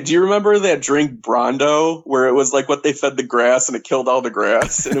 Okay. Do you remember that drink Brondo where it was like what they fed the grass and it killed all the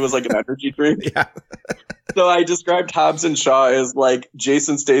grass and it was like an energy drink? Yeah. So I described Hobbs and Shaw as like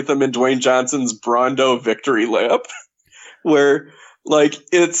Jason Statham and Dwayne Johnson's Brondo victory lap, where like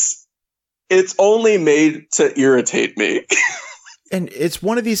it's it's only made to irritate me. And it's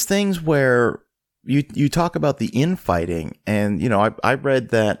one of these things where you talk about the infighting, and I read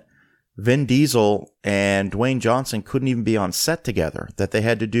that Vin Diesel and Dwayne Johnson couldn't even be on set together, that they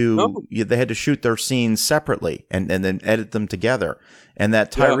had to they had to shoot their scenes separately and then edit them together. And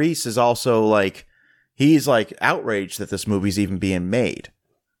that Tyrese is also like, he's like outraged that this movie's even being made.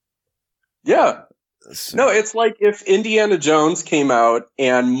 Yeah. No, it's like if Indiana Jones came out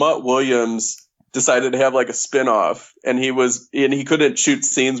and Mutt Williams decided to have like a spin-off and he couldn't shoot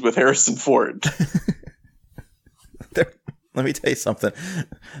scenes with Harrison Ford. Let me tell you something.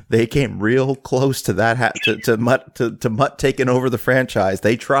 They came real close to that to Mutt taking over the franchise.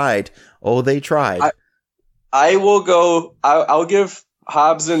 They tried. Oh, they tried. I will go. I'll give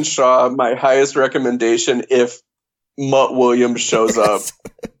Hobbs and Shaw my highest recommendation if Mutt Williams shows up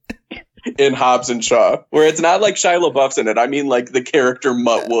in Hobbs and Shaw, where it's not like Shia LaBeouf's in it. I mean, like the character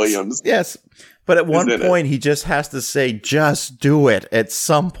Mutt Williams. Yes, but at one point he just has to say, "Just do it." At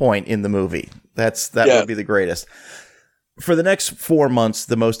some point in the movie, that would be the greatest. For the next 4 months,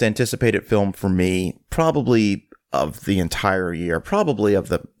 the most anticipated film for me, probably of the entire year, probably of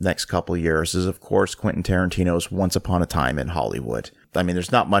the next couple years, is, of course, Quentin Tarantino's Once Upon a Time in Hollywood. I mean,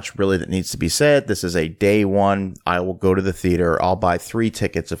 there's not much really that needs to be said. This is a day one. I will go to the theater. I'll buy 3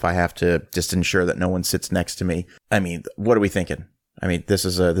 tickets if I have to, just ensure that no one sits next to me. I mean, what are we thinking? I mean, this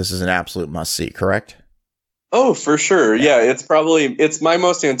is an absolute must-see, correct? Oh, for sure. Yeah, it's my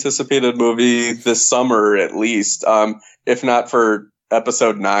most anticipated movie this summer, at least. If not for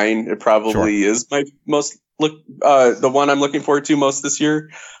episode 9, it probably is my most the one I'm looking forward to most this year.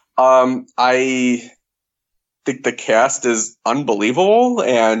 I think the cast is unbelievable,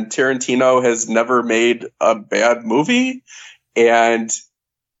 and Tarantino has never made a bad movie, and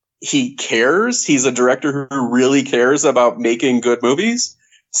he cares. He's a director who really cares about making good movies.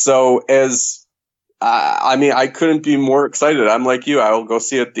 So I couldn't be more excited. I'm like you. I will go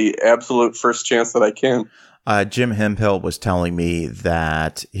see it the absolute first chance that I can. Jim Hemphill was telling me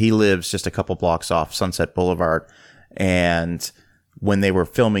that he lives just a couple blocks off Sunset Boulevard, and when they were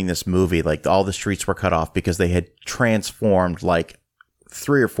filming this movie, like all the streets were cut off because they had transformed like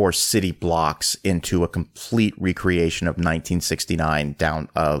 3 or 4 city blocks into a complete recreation of 1969 down,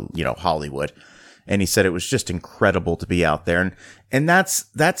 Hollywood. And he said it was just incredible to be out there. And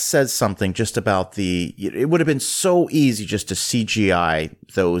that says something just about it would have been so easy just to CGI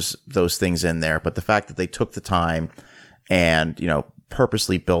those things in there. But the fact that they took the time and,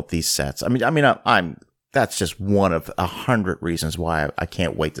 purposely built these sets. That's just one of 100 reasons why I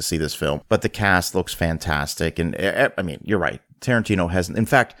can't wait to see this film. But the cast looks fantastic. And I mean, you're right. Tarantino hasn't, in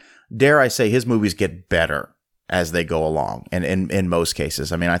fact, dare I say his movies get better as they go along. And in most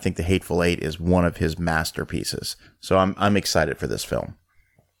cases, I mean, I think The Hateful Eight is one of his masterpieces. So I'm excited for this film.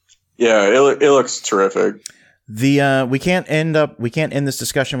 Yeah, it looks terrific. We can't end this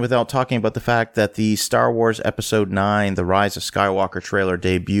discussion without talking about the fact that the Star Wars Episode 9, The Rise of Skywalker trailer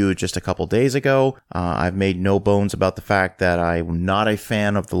debuted just a couple days ago. I've made no bones about the fact that I'm not a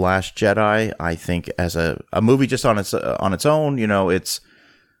fan of The Last Jedi. I think as a movie just on its own, it's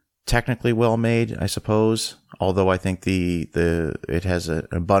technically well made, I suppose. Although I think it has an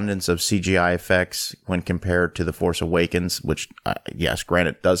abundance of CGI effects when compared to The Force Awakens, which, yes,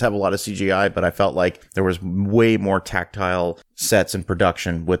 granted, does have a lot of CGI, but I felt like there was way more tactile sets and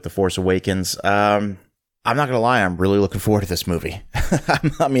production with The Force Awakens. I'm not going to lie, I'm really looking forward to this movie.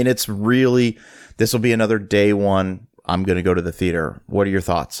 I mean, this will be another day one. I'm going to go to the theater. What are your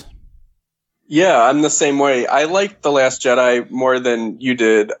thoughts? Yeah, I'm the same way. I liked The Last Jedi more than you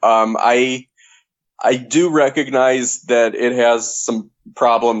did. I do recognize that it has some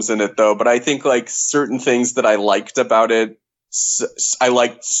problems in it, though. But I think like certain things that I liked about it, I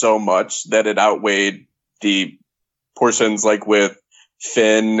liked so much that it outweighed the portions like with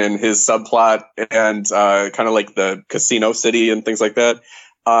Finn and his subplot and kind of like the casino city and things like that.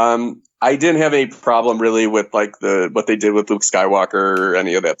 I didn't have any problem really with like what they did with Luke Skywalker or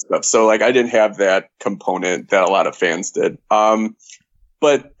any of that stuff. So like I didn't have that component that a lot of fans did.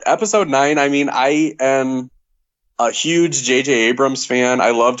 But episode 9, I mean, I am a huge J.J. Abrams fan.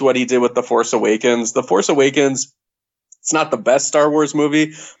 I loved what he did with The Force Awakens. The Force Awakens, it's not the best Star Wars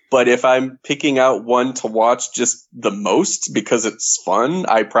movie, but if I'm picking out one to watch just the most because it's fun,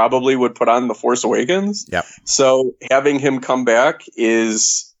 I probably would put on The Force Awakens. Yeah. So having him come back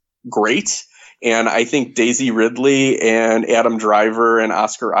is great. And I think Daisy Ridley and Adam Driver and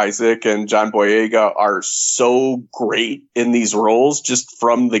Oscar Isaac and John Boyega are so great in these roles just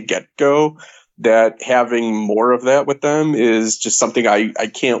from the get-go that having more of that with them is just something I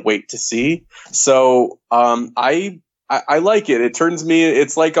can't wait to see. So I I like it.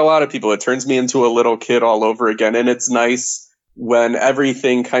 It's like a lot of people, it turns me into a little kid all over again. And it's nice when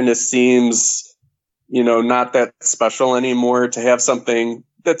everything kind of seems, not that special anymore, to have something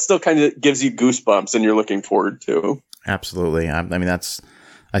that still kind of gives you goosebumps and you're looking forward to. Absolutely. I mean,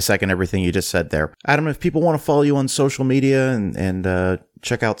 I second everything you just said there. Adam, if people want to follow you on social media and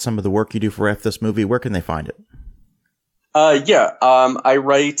check out some of the work you do for F This Movie, where can they find it? I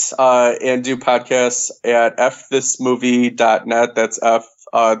write and do podcasts at fthismovie.net. That's F,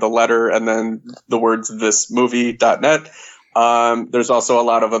 the letter, and then the words thismovie.net. There's also a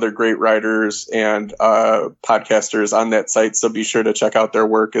lot of other great writers and podcasters on that site, so be sure to check out their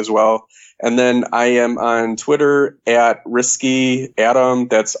work as well. And then I am on Twitter at Riske Adam.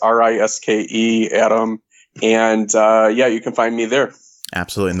 That's Riske Adam. And you can find me there.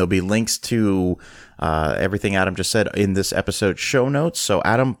 Absolutely. And there'll be links to everything Adam just said in this episode show notes. So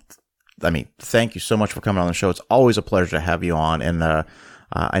Adam, thank you so much for coming on the show. It's always a pleasure to have you on. And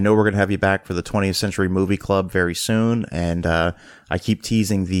I know we're going to have you back for the 20th Century Movie Club very soon. And I keep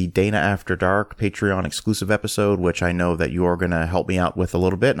teasing the Dana After Dark Patreon exclusive episode, which I know that you are going to help me out with a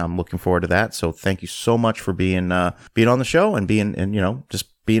little bit. And I'm looking forward to that. So thank you so much for being on the show and just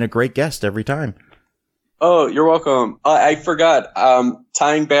being a great guest every time. Oh, you're welcome. I forgot,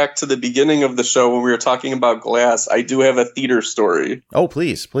 tying back to the beginning of the show when we were talking about Glass, I do have a theater story. Oh,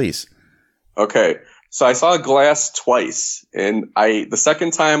 please. Okay. So I saw Glass twice, and the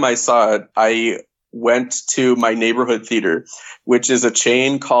second time I saw it, I went to my neighborhood theater, which is a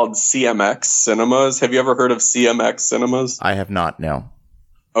chain called CMX Cinemas. Have you ever heard of CMX Cinemas? I have not, no.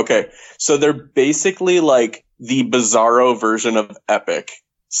 Okay. So they're basically like the Bizarro version of Epic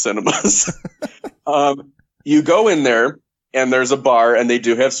Cinemas. You go in there and there's a bar and they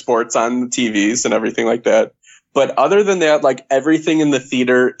do have sports on the TVs and everything like that. But other than that, like everything in the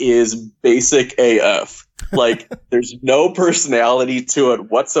theater is basic AF. Like there's no personality to it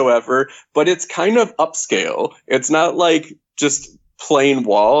whatsoever, but it's kind of upscale. It's not like just plain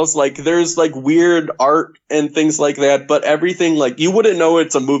walls. Like there's like weird art and things like that, but everything, like you wouldn't know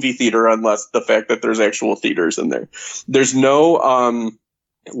it's a movie theater unless the fact that there's actual theaters in there. There's no,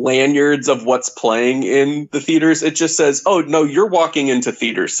 lanyards of what's playing in the theaters. It just says, oh no, you're walking into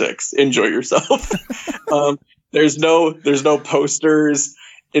theater 6, enjoy yourself. There's no posters.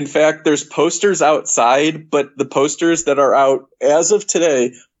 In fact, there's posters outside, but the posters that are out as of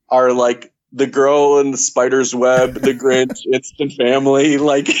today are like The Girl in the Spider's Web, The Grinch, Instant Family.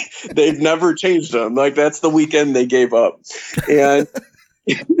 Like they've never changed them. Like that's the weekend they gave up. And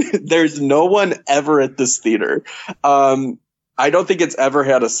there's no one ever at this theater. I don't think it's ever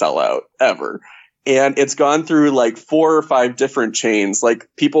had a sellout, ever. And it's gone through like 4 or 5 different chains. Like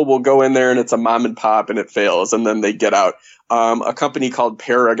people will go in there and it's a mom and pop and it fails and then they get out. A company called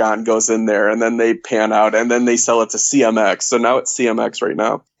Paragon goes in there and then they pan out and then they sell it to CMX. So now it's CMX right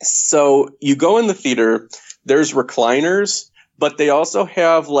now. So you go in the theater, there's recliners, but they also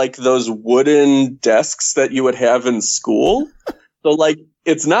have like those wooden desks that you would have in school. So like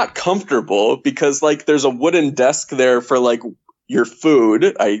it's not comfortable because like there's a wooden desk there for like your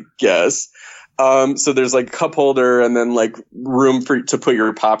food, I guess. So there's like cup holder and then like room to put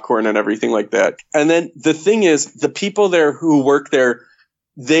your popcorn and everything like that. And then the thing is, the people there who work there,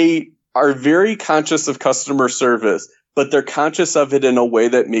 they are very conscious of customer service, but they're conscious of it in a way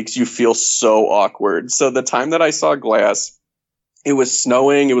that makes you feel so awkward. So the time that I saw Glass, it was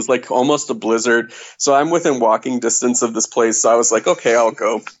snowing. It was like almost a blizzard. So I'm within walking distance of this place. So I was like, okay, I'll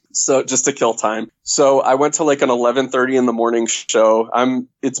go. So just to kill time. So I went to like an 11:30 in the morning show.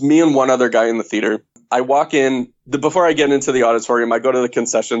 It's me and one other guy in the theater. I walk in before I get into the auditorium. I go to the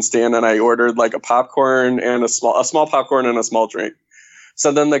concession stand and I ordered like a popcorn and a small popcorn and a small drink.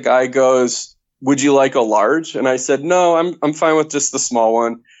 So then the guy goes, "Would you like a large?" And I said, "No, I'm fine with just the small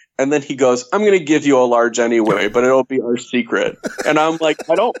one." And then he goes, "I'm going to give you a large anyway, but it'll be our secret." And I'm like,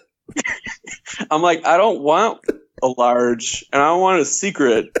 I don't want a large and I don't want a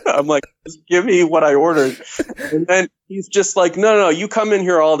secret. I'm like, just give me what I ordered. And then he's just like, no, you come in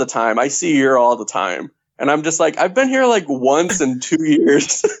here all the time. I see you here all the time. And I'm just like, I've been here like once in 2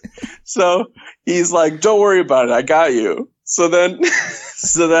 years. So he's like, don't worry about it. I got you. So then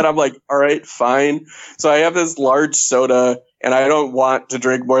I'm like, all right, fine. So I have this large soda and I don't want to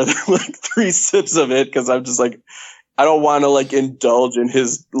drink more than like 3 sips of it because I'm just like, I don't want to like indulge in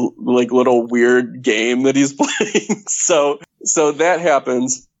his like little weird game that he's playing. So that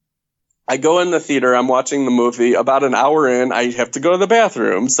happens. I go in the theater. I'm watching the movie. About an hour in, I have to go to the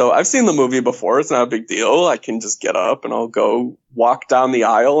bathroom. So I've seen the movie before. It's not a big deal. I can just get up and I'll go walk down the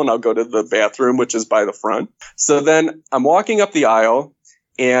aisle and I'll go to the bathroom, which is by the front. So then I'm walking up the aisle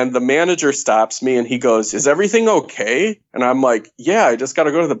And the manager stops me and he goes, "Is everything okay?" And I'm like, "Yeah, I just got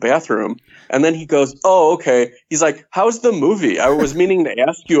to go to the bathroom." And then he goes, "Oh, okay." He's like, "How's the movie? I was meaning to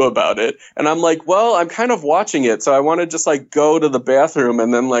ask you about it." And I'm like, "Well, I'm kind of watching it, so I want to just like go to the bathroom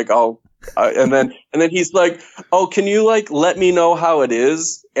and then like and then he's like, "Oh, can you like let me know how it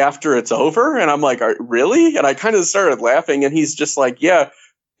is after it's over?" And I'm like, "Really?" And I kind of started laughing and he's just like, "Yeah."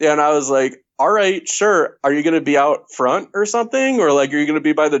 And I was like, "All right, sure. Are you going to be out front or something? Or like, are you going to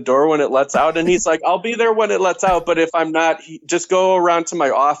be by the door when it lets out?" And he's like, "I'll be there when it lets out. But if I'm not, just go around to my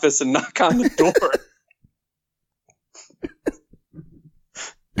office and knock on the door."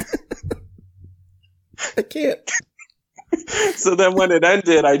 I can't. So then when it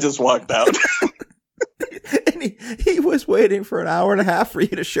ended, I just walked out. And he was waiting for an hour and a half for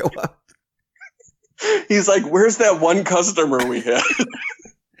you to show up. He's like, "Where's that one customer we had?"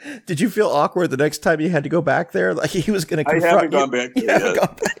 Did you feel awkward the next time you had to go back there? Like he was going to confront you? I haven't gone back. You haven't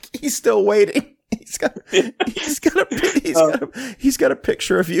gone back. He's still waiting. He's got a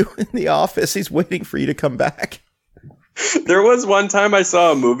picture of you in the office. He's waiting for you to come back. There was one time I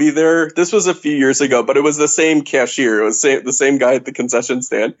saw a movie there. This was a few years ago, but it was the same cashier. It was the same guy at the concession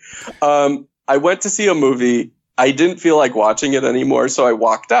stand. I went to see a movie. I didn't feel like watching it anymore, so I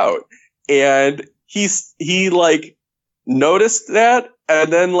walked out. And he like noticed that.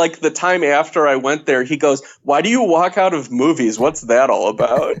 And then like the time after I went there, he goes, "Why do you walk out of movies? What's that all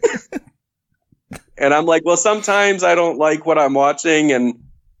about?" And I'm like, "Well, sometimes I don't like what I'm watching and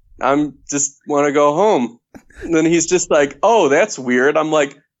I'm just want to go home." And then he's just like, "Oh, that's weird." I'm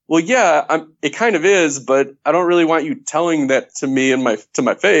like, "Well, yeah, it kind of is, but I don't really want you telling that to me to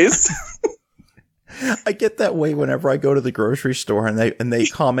my face." I get that way whenever I go to the grocery store and they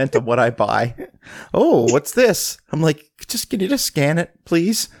comment on what I buy. "Oh, what's this?" I'm like, can you just scan it,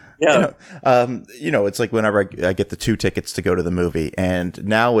 please?" Yeah. It's like whenever I get the 2 tickets to go to the movie, and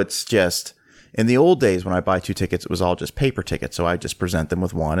now it's just, in the old days when I buy 2 tickets, it was all just paper tickets. So I just present them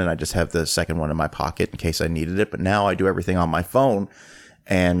with one and I just have the second one in my pocket in case I needed it. But now I do everything on my phone.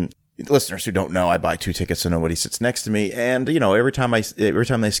 And listeners who don't know, I buy 2 tickets so nobody sits next to me. And, every time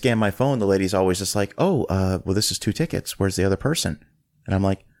they scan my phone, the lady's always just like, "Oh, well, this is 2 tickets. Where's the other person?" And I'm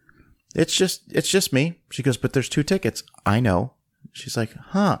like, it's just me." She goes, "But there's 2 tickets." "I know." She's like,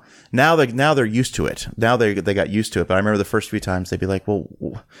 "Huh." Now they're used to it. Now they got used to it. But I remember the first few times they'd be like,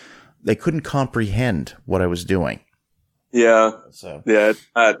 "Well," they couldn't comprehend what I was doing. Yeah. So yeah,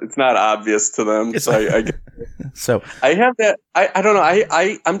 it's not obvious to them. So I have that. I don't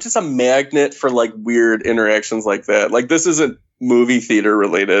know. I'm just a magnet for like weird interactions like that. Like this isn't movie theater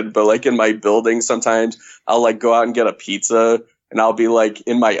related, but like in my building, sometimes I'll like go out and get a pizza and I'll be like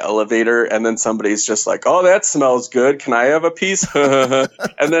in my elevator and then somebody's just like, "Oh, that smells good. Can I have a piece?" And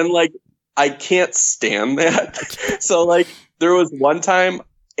then like, I can't stand that. So like there was one time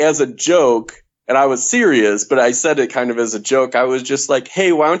as a joke, and I was serious, but I said it kind of as a joke. I was just like,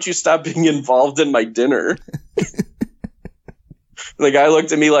 "Hey, why don't you stop being involved in my dinner?" The guy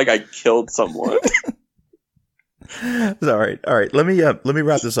looked at me like I killed someone. All right. Let me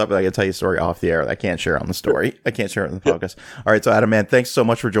wrap this up. I can tell you a story off the air that I can't share on the story. I can't share it on the podcast. All right. So Adam, man, thanks so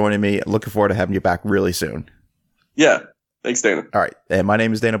much for joining me. Looking forward to having you back really soon. Yeah. Thanks, Dana. All right. And my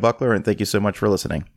name is Dana Buckler, and thank you so much for listening.